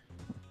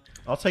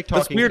 I'll take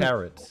That's talking weird.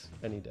 carrots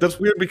any day. That's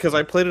weird because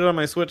I played it on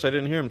my Switch. I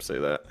didn't hear him say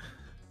that.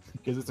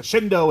 Because it's a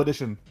Shindo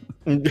edition.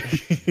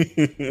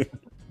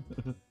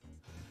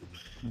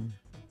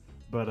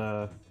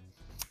 But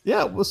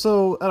yeah. Well,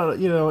 so I don't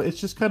know. It's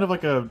just kind of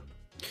like a.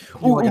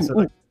 Like I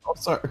said, oh,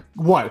 sorry.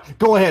 What?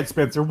 Go ahead,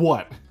 Spencer.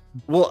 What?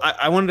 Well,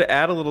 I wanted to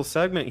add a little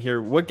segment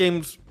here. What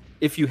games,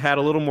 if you had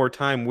a little more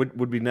time,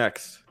 would be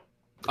next?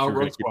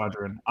 Rogue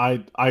Squadron.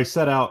 I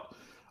set out.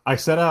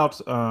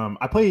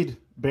 I played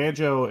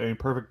Banjo and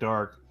Perfect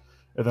Dark,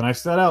 and then I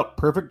set out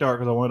Perfect Dark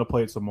because I wanted to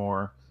play it some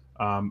more.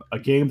 A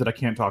game that I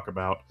can't talk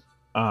about,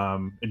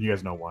 and you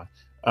guys know why.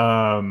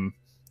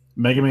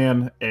 Mega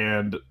Man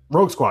and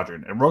Rogue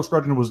Squadron, and Rogue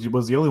Squadron was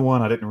the only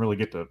one I didn't really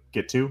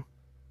get to.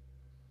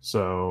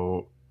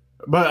 So,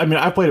 but I mean,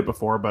 I played it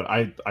before, but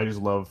I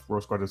just love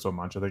Rogue Squadron so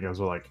much. I think it was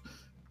like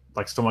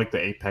some like the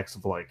apex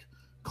of like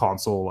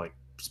console like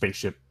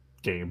spaceship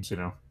games,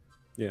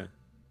 Yeah.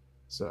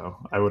 So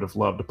I would have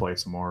loved to play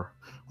some more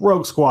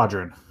Rogue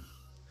Squadron.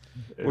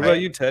 What about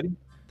you, Teddy?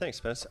 Thanks,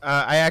 Spence.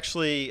 I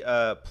actually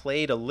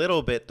played a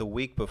little bit the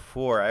week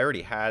before. I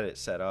already had it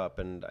set up,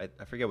 and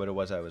I forget what it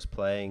was I was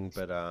playing,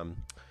 but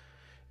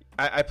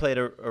I played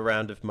a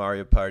round of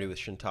Mario Party with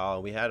Chantal,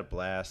 and we had a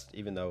blast,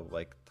 even though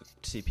like the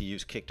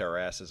CPUs kicked our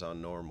asses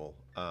on normal.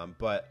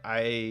 But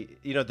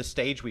the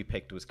stage we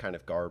picked was kind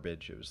of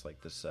garbage. It was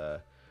like this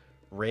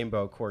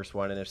rainbow course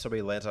one, and if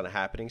somebody lands on a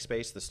happening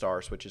space, the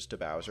star switches to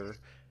Bowser.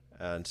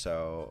 And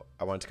so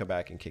I wanted to come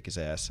back and kick his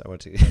ass. I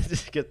wanted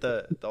to get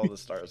all the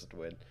stars to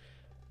win.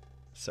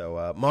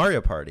 So Mario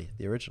Party,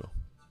 the original.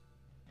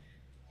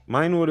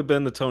 Mine would have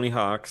been the Tony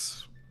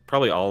Hawk's,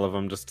 probably all of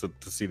them, just to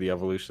see the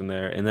evolution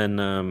there. And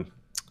then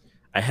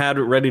I had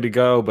it ready to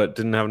go, but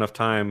didn't have enough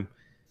time.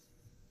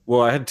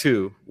 Well, I had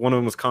two. One of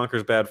them was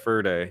Conker's Bad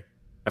Fur Day.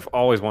 I've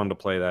always wanted to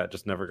play that,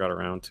 just never got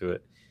around to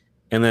it.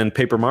 And then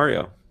Paper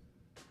Mario.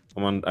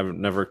 I've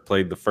never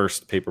played the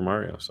first Paper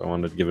Mario, so I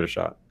wanted to give it a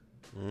shot.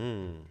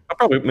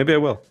 Maybe I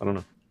will. I don't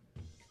know.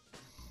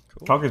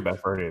 Cool. Conker's Bad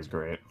Fur Day is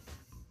great.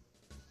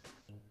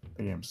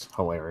 The game's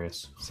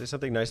hilarious. Say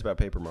something nice about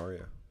Paper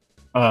Mario.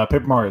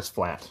 Paper Mario is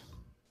flat.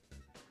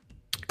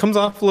 Comes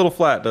off a little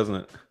flat, doesn't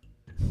it?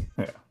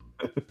 Yeah.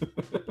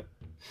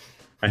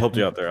 I helped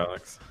you out there,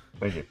 Alex.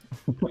 Thank you.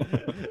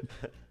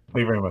 Thank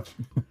you very much.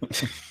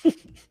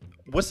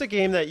 What's the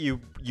game that you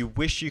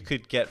wish you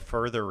could get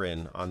further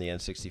in on the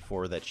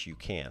N64 that you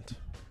can't?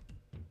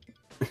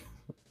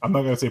 I'm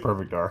not gonna say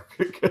Perfect Dark.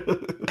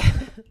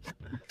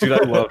 Dude,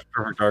 I loved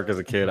Perfect Dark as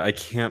a kid. I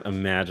can't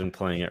imagine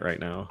playing it right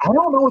now. I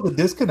don't know what the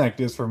disconnect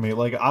is for me.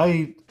 Like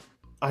I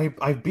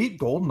beat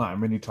GoldenEye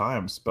many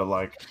times, but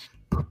like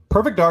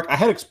Perfect Dark, I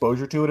had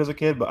exposure to it as a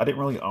kid, but I didn't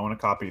really own a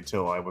copy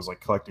until I was like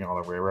collecting all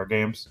the rare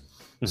games.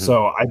 Mm-hmm.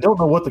 So I don't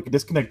know what the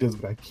disconnect is,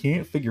 but I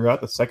can't figure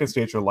out the second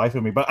stage for the life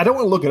of me. But I don't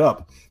want to look it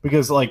up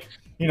because like,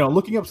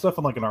 looking up stuff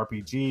on like an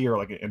RPG or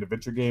like an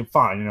adventure game,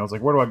 fine. It's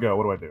like, where do I go?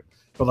 What do I do?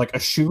 But like a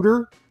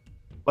shooter,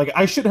 like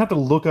I shouldn't have to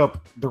look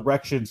up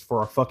directions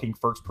for a fucking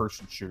first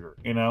person shooter,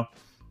 Well,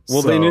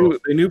 so, they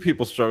knew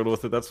people struggled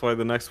with it. That's why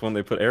the next one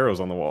they put arrows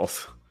on the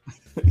walls.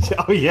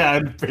 Oh yeah,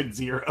 and Print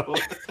Zero.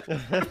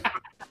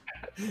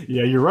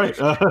 Yeah, you're right.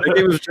 That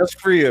game was just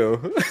for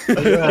you.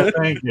 Yeah,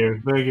 thank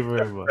you very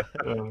much.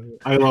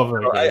 I love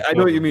that game. I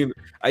know what you mean.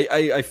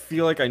 I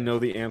feel like I know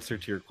the answer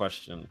to your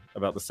question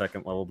about the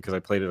second level because I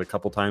played it a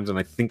couple times and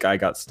I think I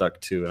got stuck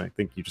too, and I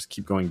think you just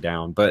keep going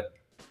down. But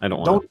I don't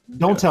want.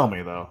 Don't tell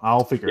me though.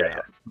 I'll figure it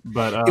out.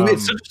 But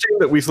it's such a shame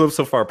that we live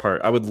so far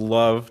apart. I would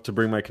love to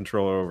bring my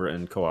controller over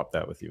and co-op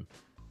that with you.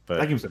 But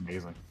that game's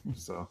amazing.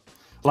 So,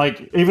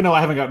 like, even though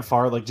I haven't gotten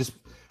far, like just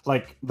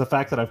like the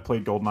fact that I've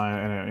played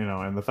GoldenEye and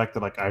and the fact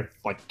that like I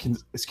like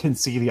can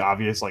see the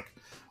obvious like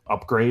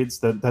upgrades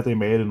that they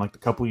made in like a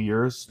couple of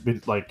years,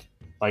 like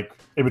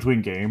in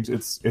between games,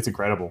 it's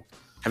incredible.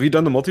 Have you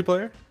done the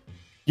multiplayer?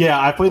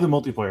 Yeah, I played the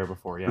multiplayer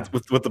before. Yeah,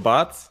 with the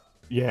bots.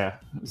 Yeah,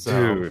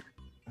 so, dude.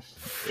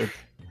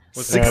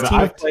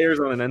 16 players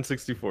on an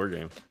N64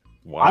 game.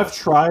 Wow. I've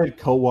tried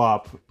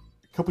co-op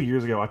a couple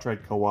years ago. I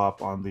tried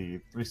co-op on the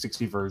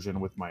 360 version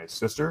with my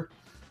sister,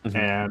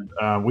 and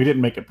we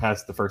didn't make it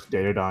past the first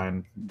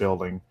Datadyne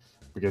building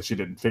because she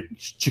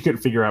couldn't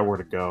figure out where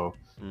to go.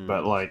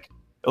 But like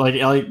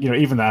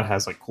even that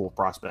has like cool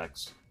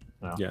prospects.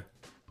 You know? Yeah,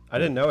 I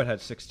didn't know it had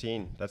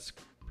 16. That's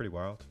pretty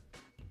wild.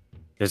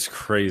 It's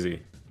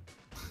crazy.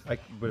 I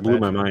would blew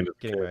my mind.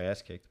 Getting my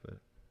ass kicked,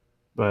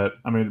 But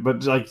I mean,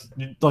 but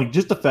like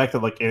just the fact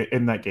that like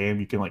in that game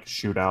you can like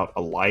shoot out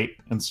a light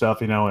and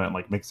stuff, and it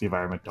like makes the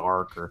environment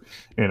dark, or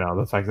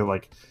the fact that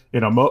like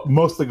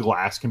most of the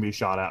glass can be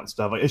shot out and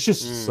stuff. Like it's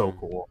just so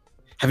cool.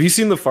 Have you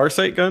seen the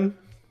Farsight gun?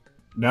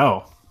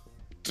 No,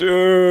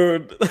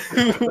 dude.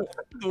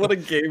 What a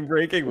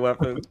game-breaking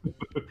weapon!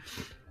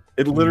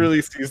 It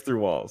literally sees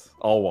through walls,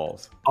 all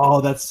walls. Oh,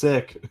 that's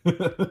sick.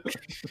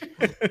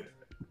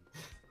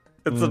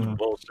 It's such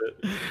bullshit.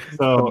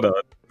 So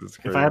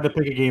if I had to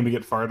pick a game to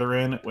get farther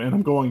in, and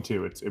I'm going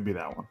to, it'd be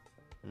that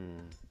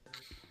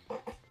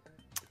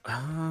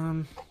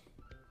one.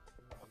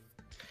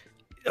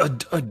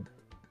 A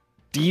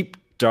deep,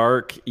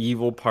 dark,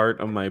 evil part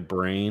of my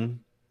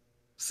brain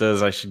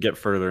says I should get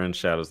further in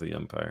Shadows of the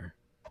Empire.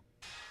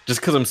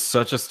 Just because I'm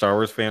such a Star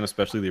Wars fan,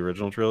 especially the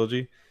original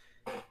trilogy.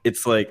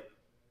 It's like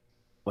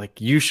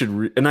you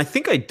should, and I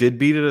think I did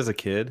beat it as a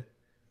kid,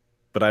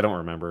 but I don't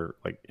remember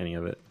like any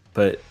of it.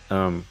 But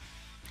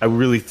I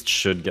really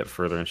should get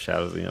further in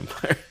Shadows of the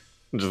Empire.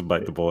 Just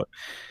bite the bullet.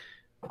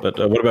 But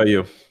what about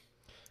you?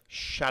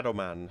 Shadow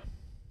Man.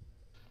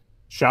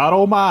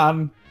 Shadow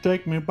Man,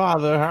 take me by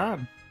the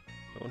hand.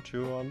 Don't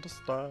you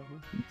understand?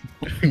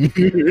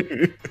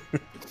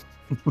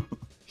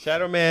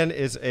 Shadow Man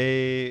is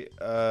a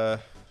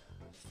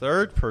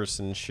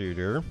third-person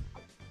shooter.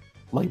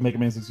 Like Mega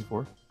Man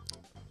 64?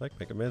 Like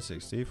Mega Man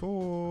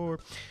 64.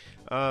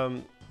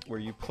 Where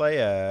you play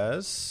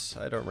as...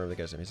 I don't remember the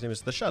guy's name. His name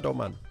is the Shadow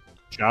Man.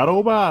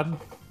 Shadow Man.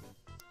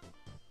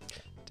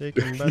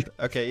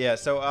 Okay, yeah.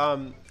 So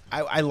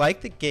I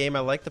like the game. I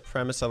like the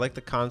premise. I like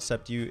the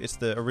concept. It's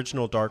the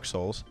original Dark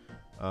Souls,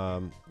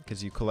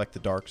 because you collect the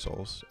Dark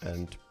Souls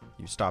and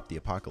you stop the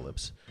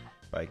apocalypse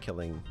by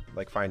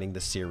finding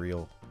the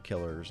serial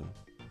killers and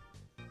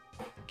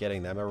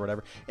getting them or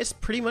whatever. It's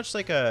pretty much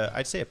like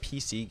I'd say a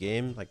PC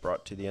game, like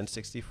brought to the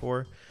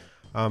N64,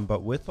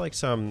 but with like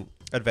some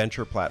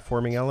adventure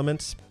platforming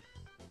elements,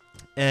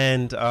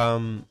 and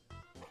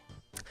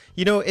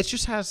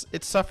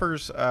it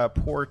suffers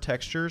poor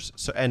textures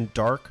and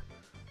dark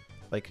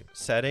like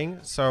setting,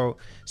 so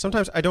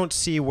sometimes I don't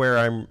see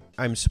where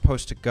I'm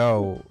supposed to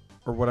go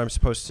or what I'm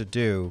supposed to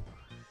do,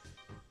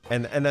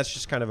 and that's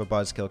just kind of a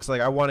buzzkill, because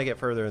like I want to get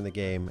further in the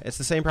game. It's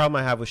the same problem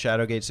I have with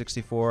Shadowgate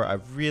 64. I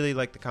really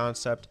like the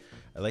concept.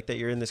 I like that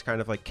you're in this kind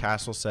of like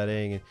castle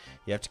setting, and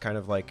you have to kind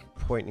of like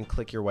point and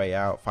click your way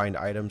out, find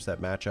items that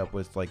match up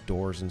with like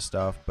doors and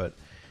stuff. But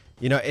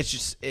it's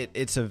just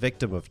it's a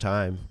victim of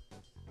time,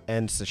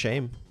 and it's a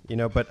shame,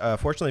 But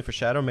fortunately for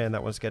Shadow Man,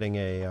 that one's getting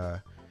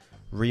a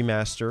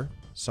remaster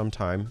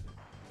sometime.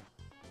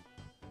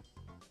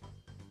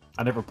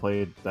 I never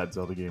played that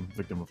Zelda game,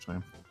 Victim of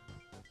Time.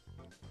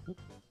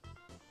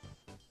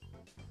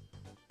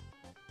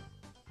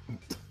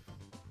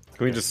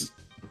 Can we just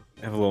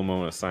have a little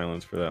moment of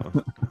silence for that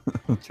one?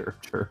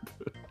 Sure.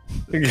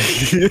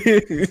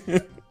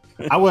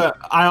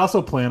 I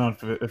also plan on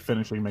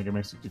finishing Mega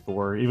Man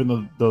 64,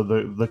 even though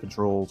the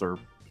controls are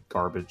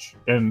garbage,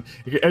 and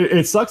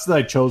it sucks that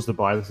I chose to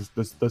buy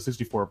the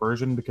 64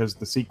 version, because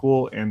the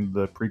sequel and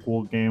the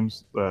prequel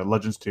games,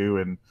 Legends 2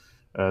 and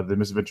the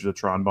Misadventures of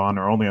Tron Bonne,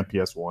 are only on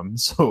PS1.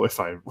 So if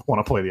I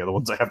want to play the other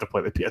ones, I have to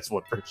play the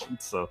PS1 version.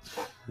 So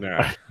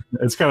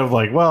it's kind of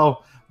like,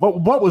 well,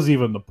 what was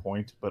even the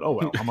point? But oh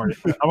well, I'm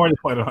already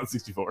playing it on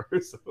 64.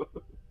 So.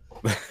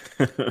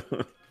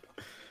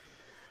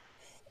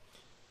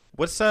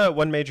 What's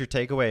one major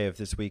takeaway of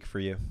this week for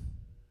you?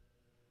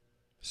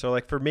 So,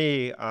 like for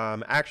me,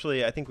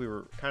 actually, I think we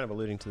were kind of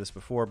alluding to this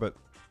before, but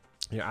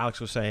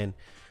Alex was saying,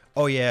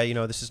 "Oh yeah,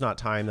 this is not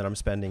time that I'm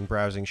spending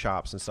browsing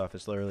shops and stuff.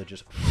 It's literally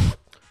just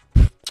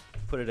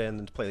put it in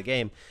and play the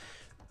game."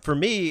 For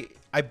me,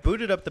 I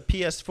booted up the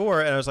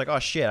PS4 and I was like, "Oh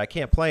shit, I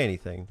can't play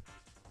anything."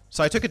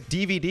 So I took a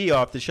DVD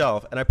off the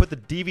shelf and I put the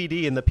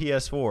DVD in the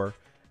PS4,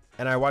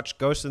 and I watched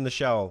Ghost in the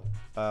Shell,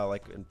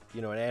 like an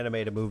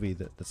animated movie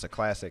that's a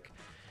classic.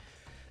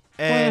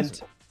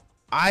 And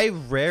I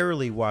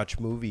rarely watch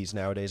movies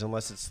nowadays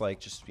unless it's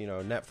like just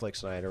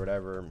Netflix night or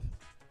whatever.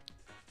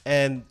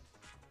 And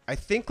I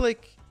think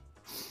like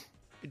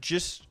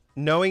just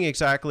knowing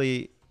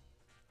exactly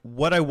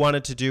what I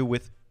wanted to do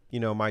with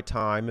my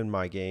time and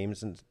my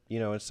games and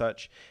and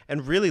such,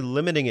 and really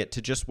limiting it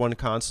to just one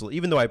console,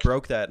 even though I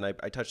broke that and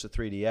I touched the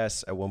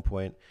 3DS at one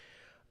point,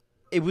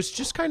 it was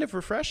just kind of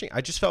refreshing.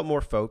 I just felt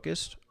more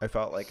focused. I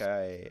felt like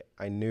I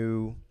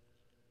knew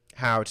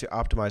how to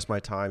optimize my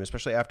time,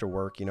 especially after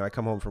work. I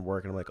come home from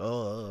work and I'm like,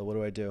 oh, what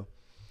do I do?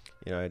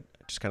 I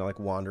just kind of like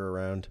wander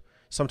around.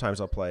 Sometimes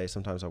I'll play,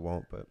 sometimes I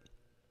won't, but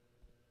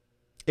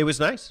it was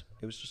nice.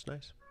 It was just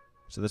nice.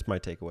 So that's my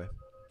takeaway.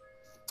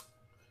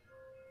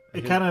 I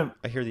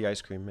hear the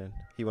ice cream man.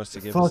 He wants to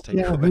give his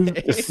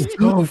takeaway. It's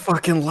so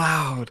fucking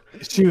loud.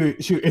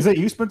 Shoot! Is that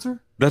you, Spencer?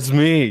 That's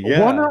me.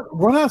 Yeah.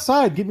 Run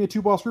outside. Give me a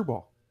 2-ball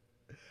screwball.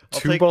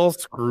 Two-ball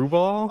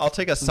screwball? I'll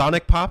take a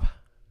Sonic Pop.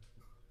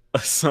 A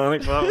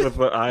Sonic Pop with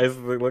the eyes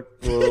that look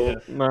a little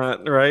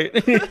not right.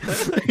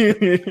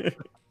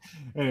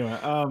 Anyway,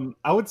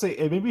 I would say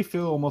it made me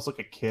feel almost like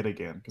a kid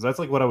again, because that's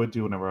like what I would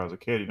do whenever I was a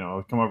kid.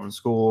 I'd come over from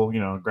school,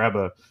 grab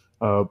a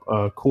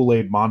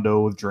Kool-Aid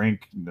Mondo with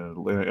drink and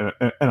a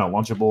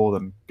Lunchable,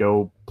 then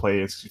go play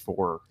N64.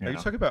 Are you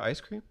talking about ice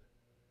cream?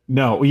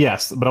 No,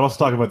 yes, but I'm also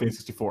talking about the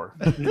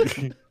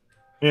N64.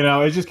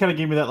 It just kind of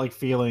gave me that like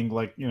feeling,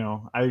 like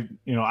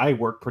I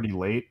work pretty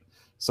late,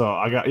 so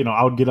I got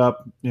I would get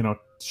up,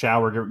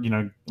 shower, get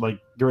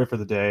ready for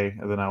the day,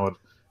 and then I would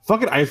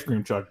fucking ice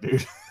cream truck,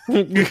 dude.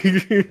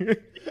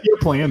 You're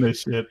playing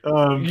this shit.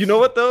 You know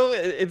what though?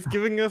 It's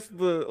giving us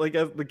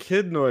the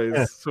kid noise,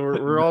 yeah. so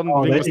we're all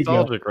being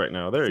nostalgic right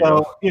now. There you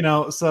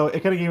go. So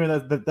it kind of gave me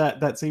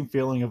that same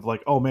feeling of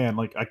like, oh man,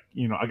 like I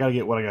gotta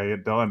get what I gotta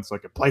get done, so I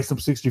could play some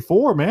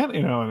 64, man.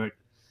 And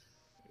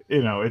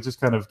it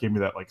just kind of gave me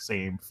that like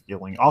same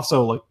feeling.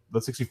 Also, like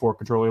the 64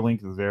 controller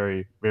link is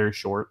very, very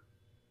short.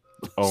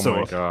 Oh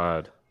my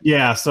god.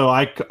 Yeah, so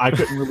I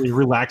couldn't really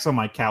relax on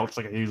my couch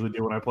like I usually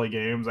do when I play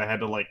games. I had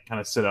to like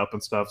kind of sit up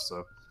and stuff.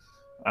 So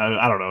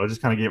I don't know. It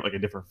just kind of gave like a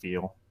different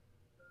feel.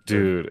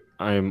 Dude,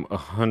 I'm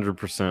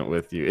 100%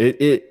 with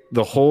you.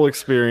 The whole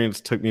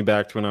experience took me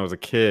back to when I was a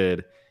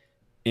kid,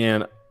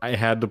 and I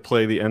had to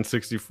play the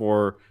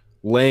N64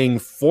 laying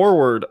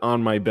forward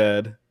on my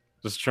bed,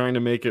 just trying to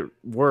make it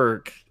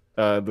work.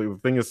 The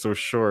thing is so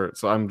short,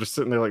 so I'm just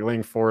sitting there like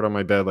laying forward on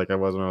my bed like I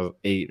was when I was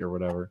 8 or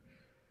whatever.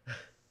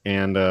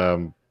 And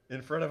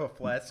in front of a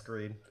flat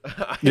screen.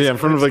 Yeah, in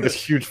front of like this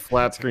huge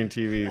flat screen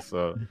TV.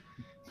 So,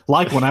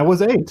 like when I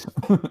was 8.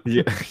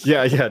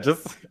 yeah.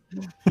 Just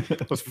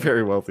I was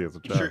very wealthy as a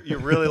child. You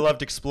really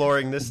loved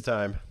exploring this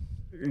time.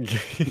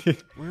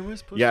 Where was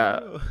supposed to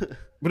go?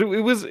 But it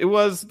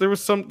was there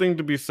was something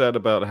to be said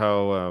about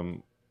how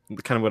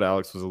kind of what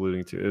Alex was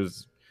alluding to. It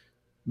was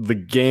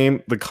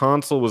the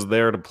console was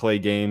there to play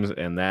games,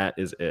 and that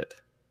is it.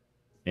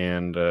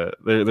 And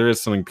there is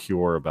something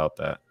pure about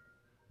that.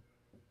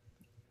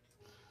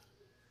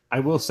 I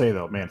will say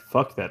though, man,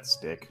 fuck that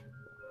stick.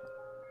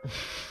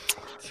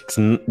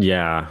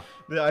 Yeah,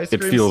 the ice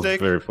cream feels stick.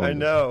 Very fun. I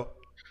know.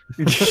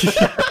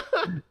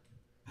 The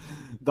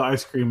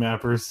ice cream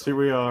mappers. Here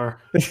we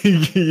are.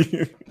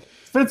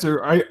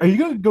 Spencer, are you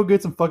gonna go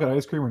get some fucking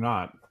ice cream or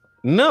not?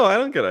 No, I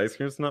don't get ice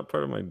cream. It's not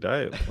part of my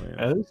diet plan.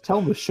 At least tell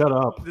him to shut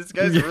up. This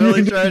guy's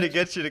really trying to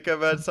get you to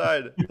come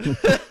outside.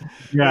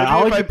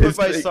 Yeah, if I put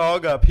my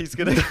song up, he's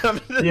gonna come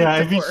to the door.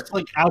 If he's just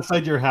like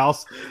outside your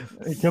house,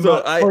 is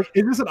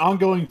this an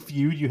ongoing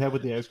feud you have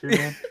with the ice cream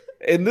man?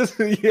 In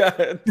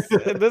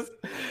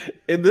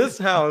this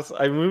house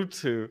I moved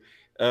to,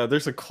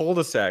 there's a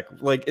cul-de-sac.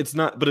 Like it's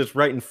not, but it's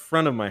right in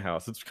front of my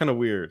house. It's kind of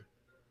weird.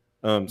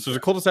 So there's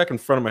a cul-de-sac in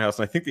front of my house,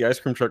 and I think the ice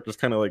cream truck just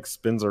kind of like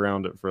spins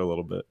around it for a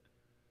little bit.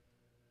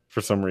 For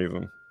some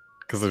reason,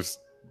 because there's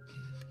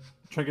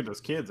trying to get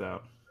those kids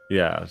out.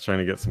 Yeah, trying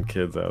to get some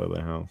kids out of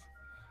the house.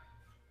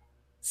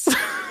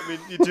 I mean,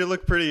 you do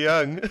look pretty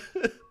young.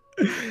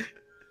 You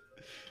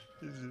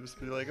just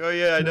be like, oh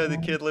yeah, I know the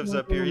kid lives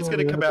up here. He's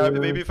gonna come out.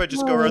 Maybe if I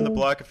just go around the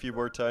block a few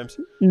more times.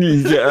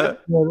 Yeah.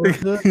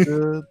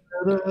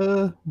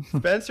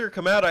 Spencer,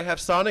 come out. I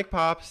have Sonic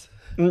Pops.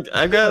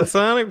 I got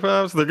Sonic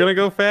Pops. They're gonna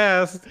go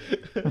fast.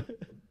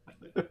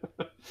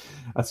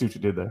 I see what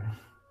you did there.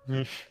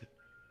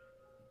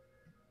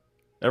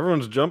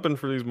 Everyone's jumping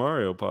for these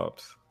Mario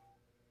Pops.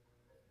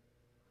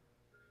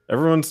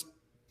 Everyone's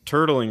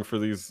turtling for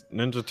these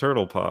Ninja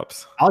Turtle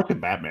Pops. I like the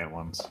Batman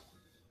ones.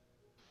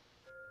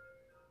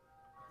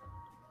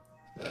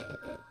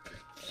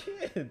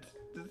 Kid,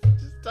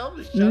 just tell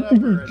him to shut up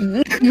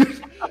already.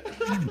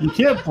 You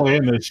can't play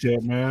in this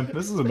shit, man.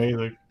 This is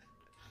amazing.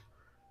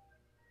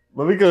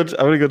 Let me go. I'm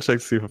gonna go check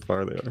to see how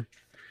far they are.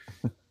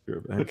 Be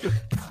right back.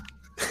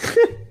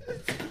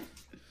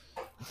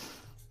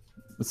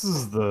 This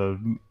is the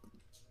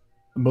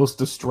most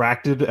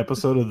distracted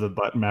episode of the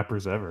Button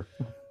Mappers ever.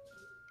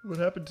 What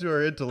happened to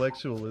our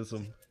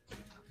intellectualism?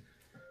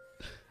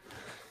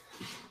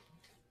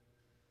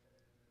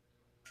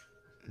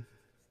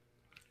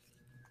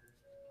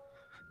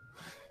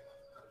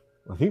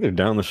 think they're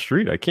down the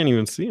street. I can't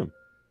even see them.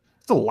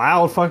 It's a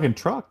loud fucking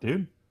truck,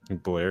 dude. He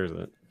blares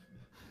it.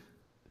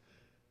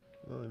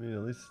 Well, I mean,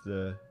 at least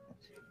it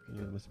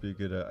must be a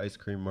good ice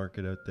cream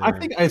market out there. I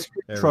think ice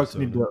cream trucks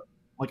need Arizona.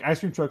 to ice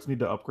cream trucks need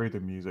to upgrade their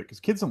music because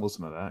kids don't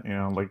listen to that. You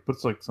know, like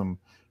puts like some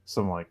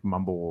like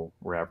mumble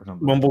rap or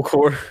something.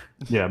 Mumblecore.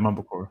 Yeah,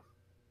 mumblecore.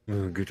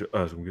 Get your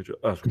ice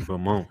cream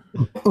from mom.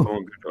 Come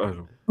on, get your ice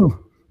cream.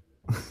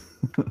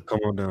 Come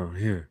on down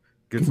here.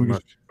 Get some ice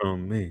cream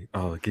from me.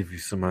 I'll give you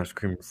some ice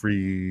cream.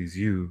 Freeze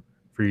you.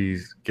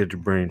 Freeze. Get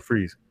your brain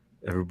freeze.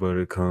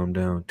 Everybody come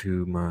down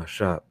to my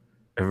shop.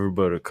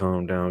 Everybody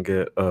come down,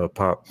 get a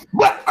pop.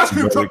 What? Ice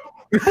cream truck.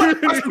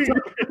 Ice cream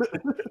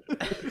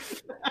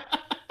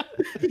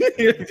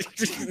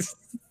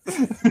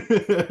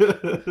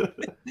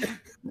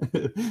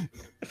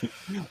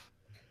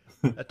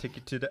I take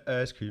you to the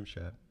ice cream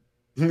shop.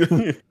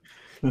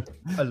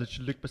 I let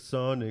you lick my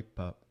Sonic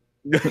Pop.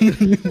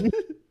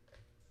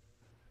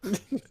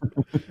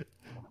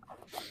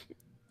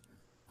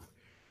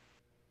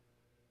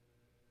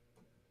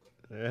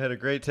 I had a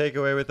great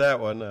takeaway with that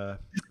one.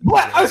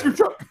 What? Ice cream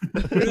truck.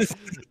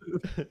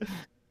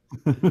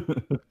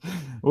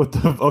 What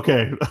the?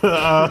 Okay.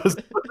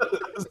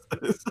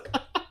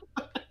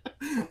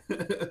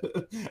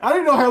 I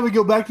don't know how we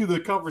go back to the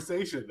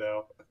conversation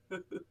now.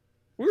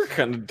 We're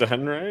kind of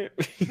done, right?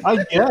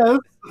 I guess.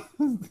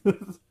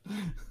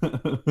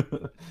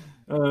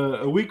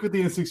 A week with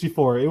the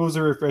N64. It was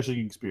a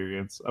refreshing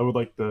experience. I would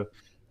like to,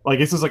 like,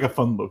 this is like a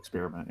fun little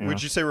experiment. You know?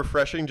 Would you say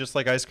refreshing, just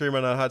like ice cream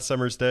on a hot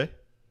summer's day?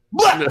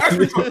 My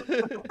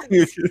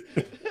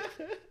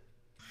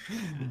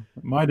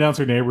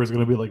downstairs neighbor is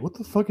going to be like, "What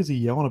the fuck is he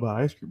yelling about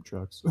ice cream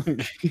trucks?"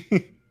 This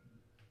guy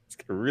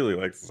really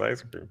likes this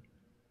ice cream.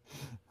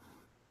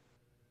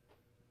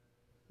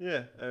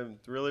 Yeah,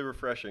 really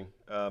refreshing.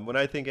 When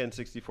I think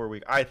N64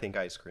 week, I think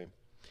ice cream.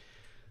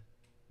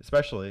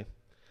 Especially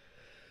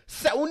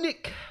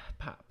Sonic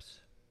Pops.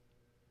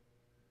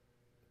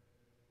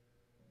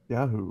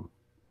 Yahoo!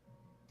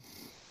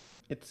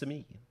 It's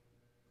me.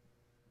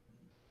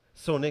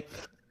 Sonic.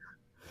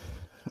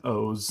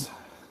 O's.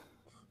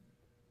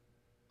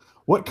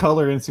 What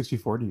color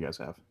N64 do you guys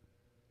have?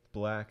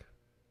 Black.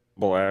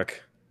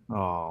 Black.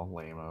 Oh,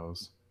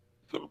 lame-os.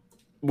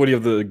 What do you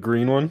have, the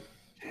green one?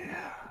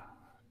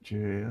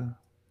 Yeah.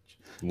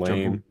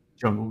 Lame.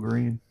 Jungle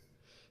green.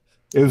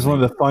 It was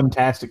one of the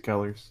fantastic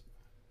colors.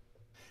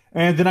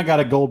 And then I got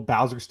a gold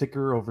Bowser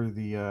sticker over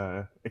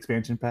the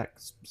expansion pack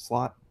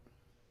slot.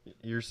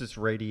 Yours is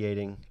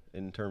radiating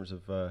in terms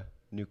of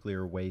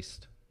nuclear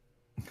waste.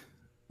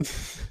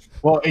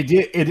 Well,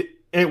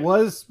 it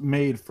was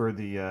made for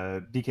the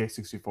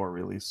DK64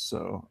 release,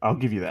 so I'll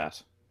give you that.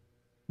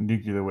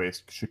 Nuclear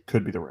waste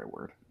could be the right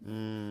word.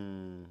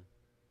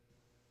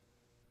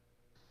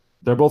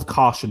 They're both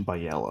cautioned by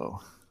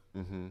yellow.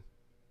 Mm-hmm.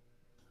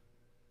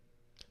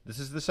 This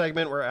is the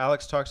segment where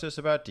Alex talks to us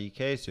about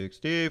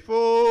DK64.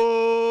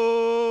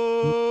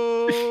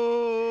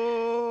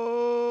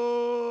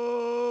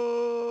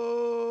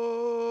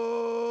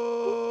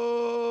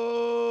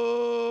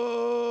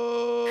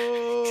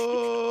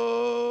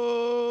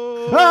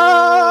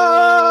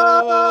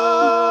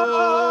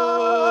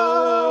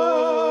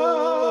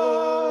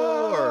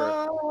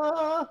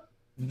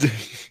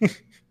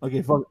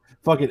 Okay,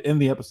 fuck it.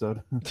 End the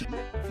episode.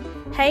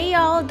 Hey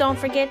y'all, don't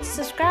forget to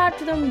subscribe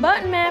to them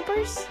button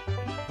mappers.